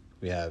 3,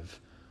 we have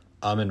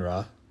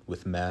Amun-Ra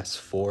with Mass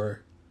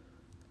 4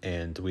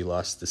 and We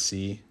Lost the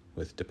Sea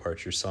with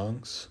Departure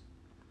Songs.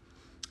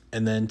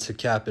 And then to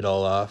cap it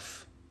all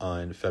off,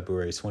 on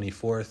February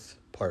 24th,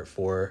 part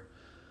 4,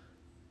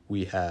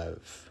 we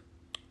have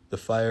The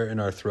Fire in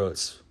Our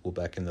Throats Will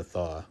Beckon the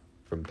Thaw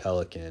from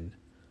Pelican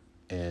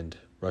and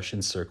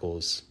Russian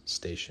Circles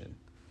Station.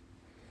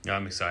 Yeah,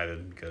 I'm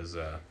excited because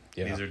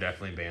these are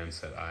definitely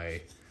bands that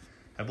I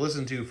have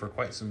listened to for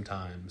quite some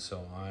time,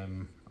 so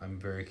I'm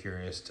very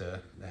curious to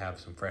have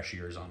some fresh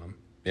ears on them.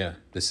 Yeah,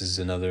 this is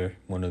another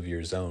one of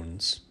your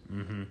zones.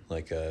 Mm-hmm.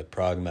 Like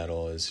prog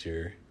metal is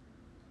your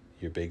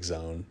big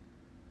zone.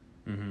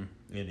 Mm-hmm.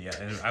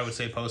 And I would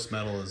say post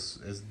metal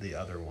is the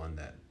other one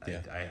that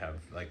I have.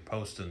 Like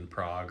post and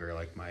prog are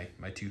like my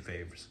two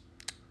faves.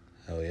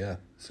 Hell yeah!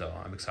 So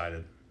I'm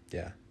excited.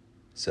 Yeah,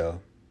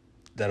 so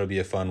that'll be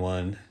a fun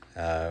one.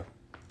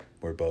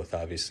 We're both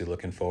obviously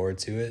looking forward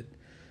to it.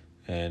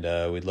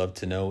 And we'd love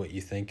to know what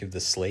you think of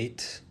the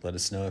slate. Let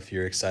us know if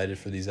you're excited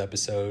for these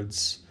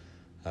episodes.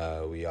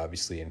 We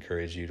obviously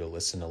encourage you to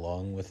listen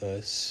along with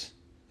us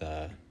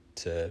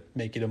to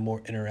make it a more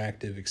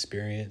interactive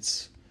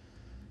experience.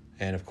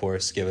 And, of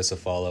course, give us a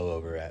follow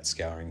over at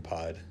Scouring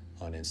Pod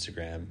on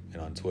Instagram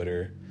and on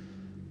Twitter.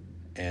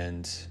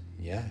 And,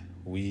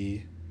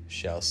 we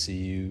shall see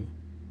you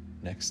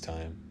next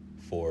time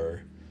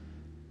for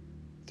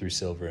Through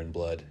Silver and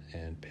Blood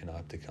and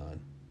Panopticon.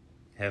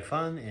 Have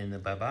fun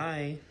and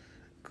bye-bye.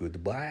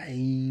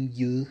 Goodbye.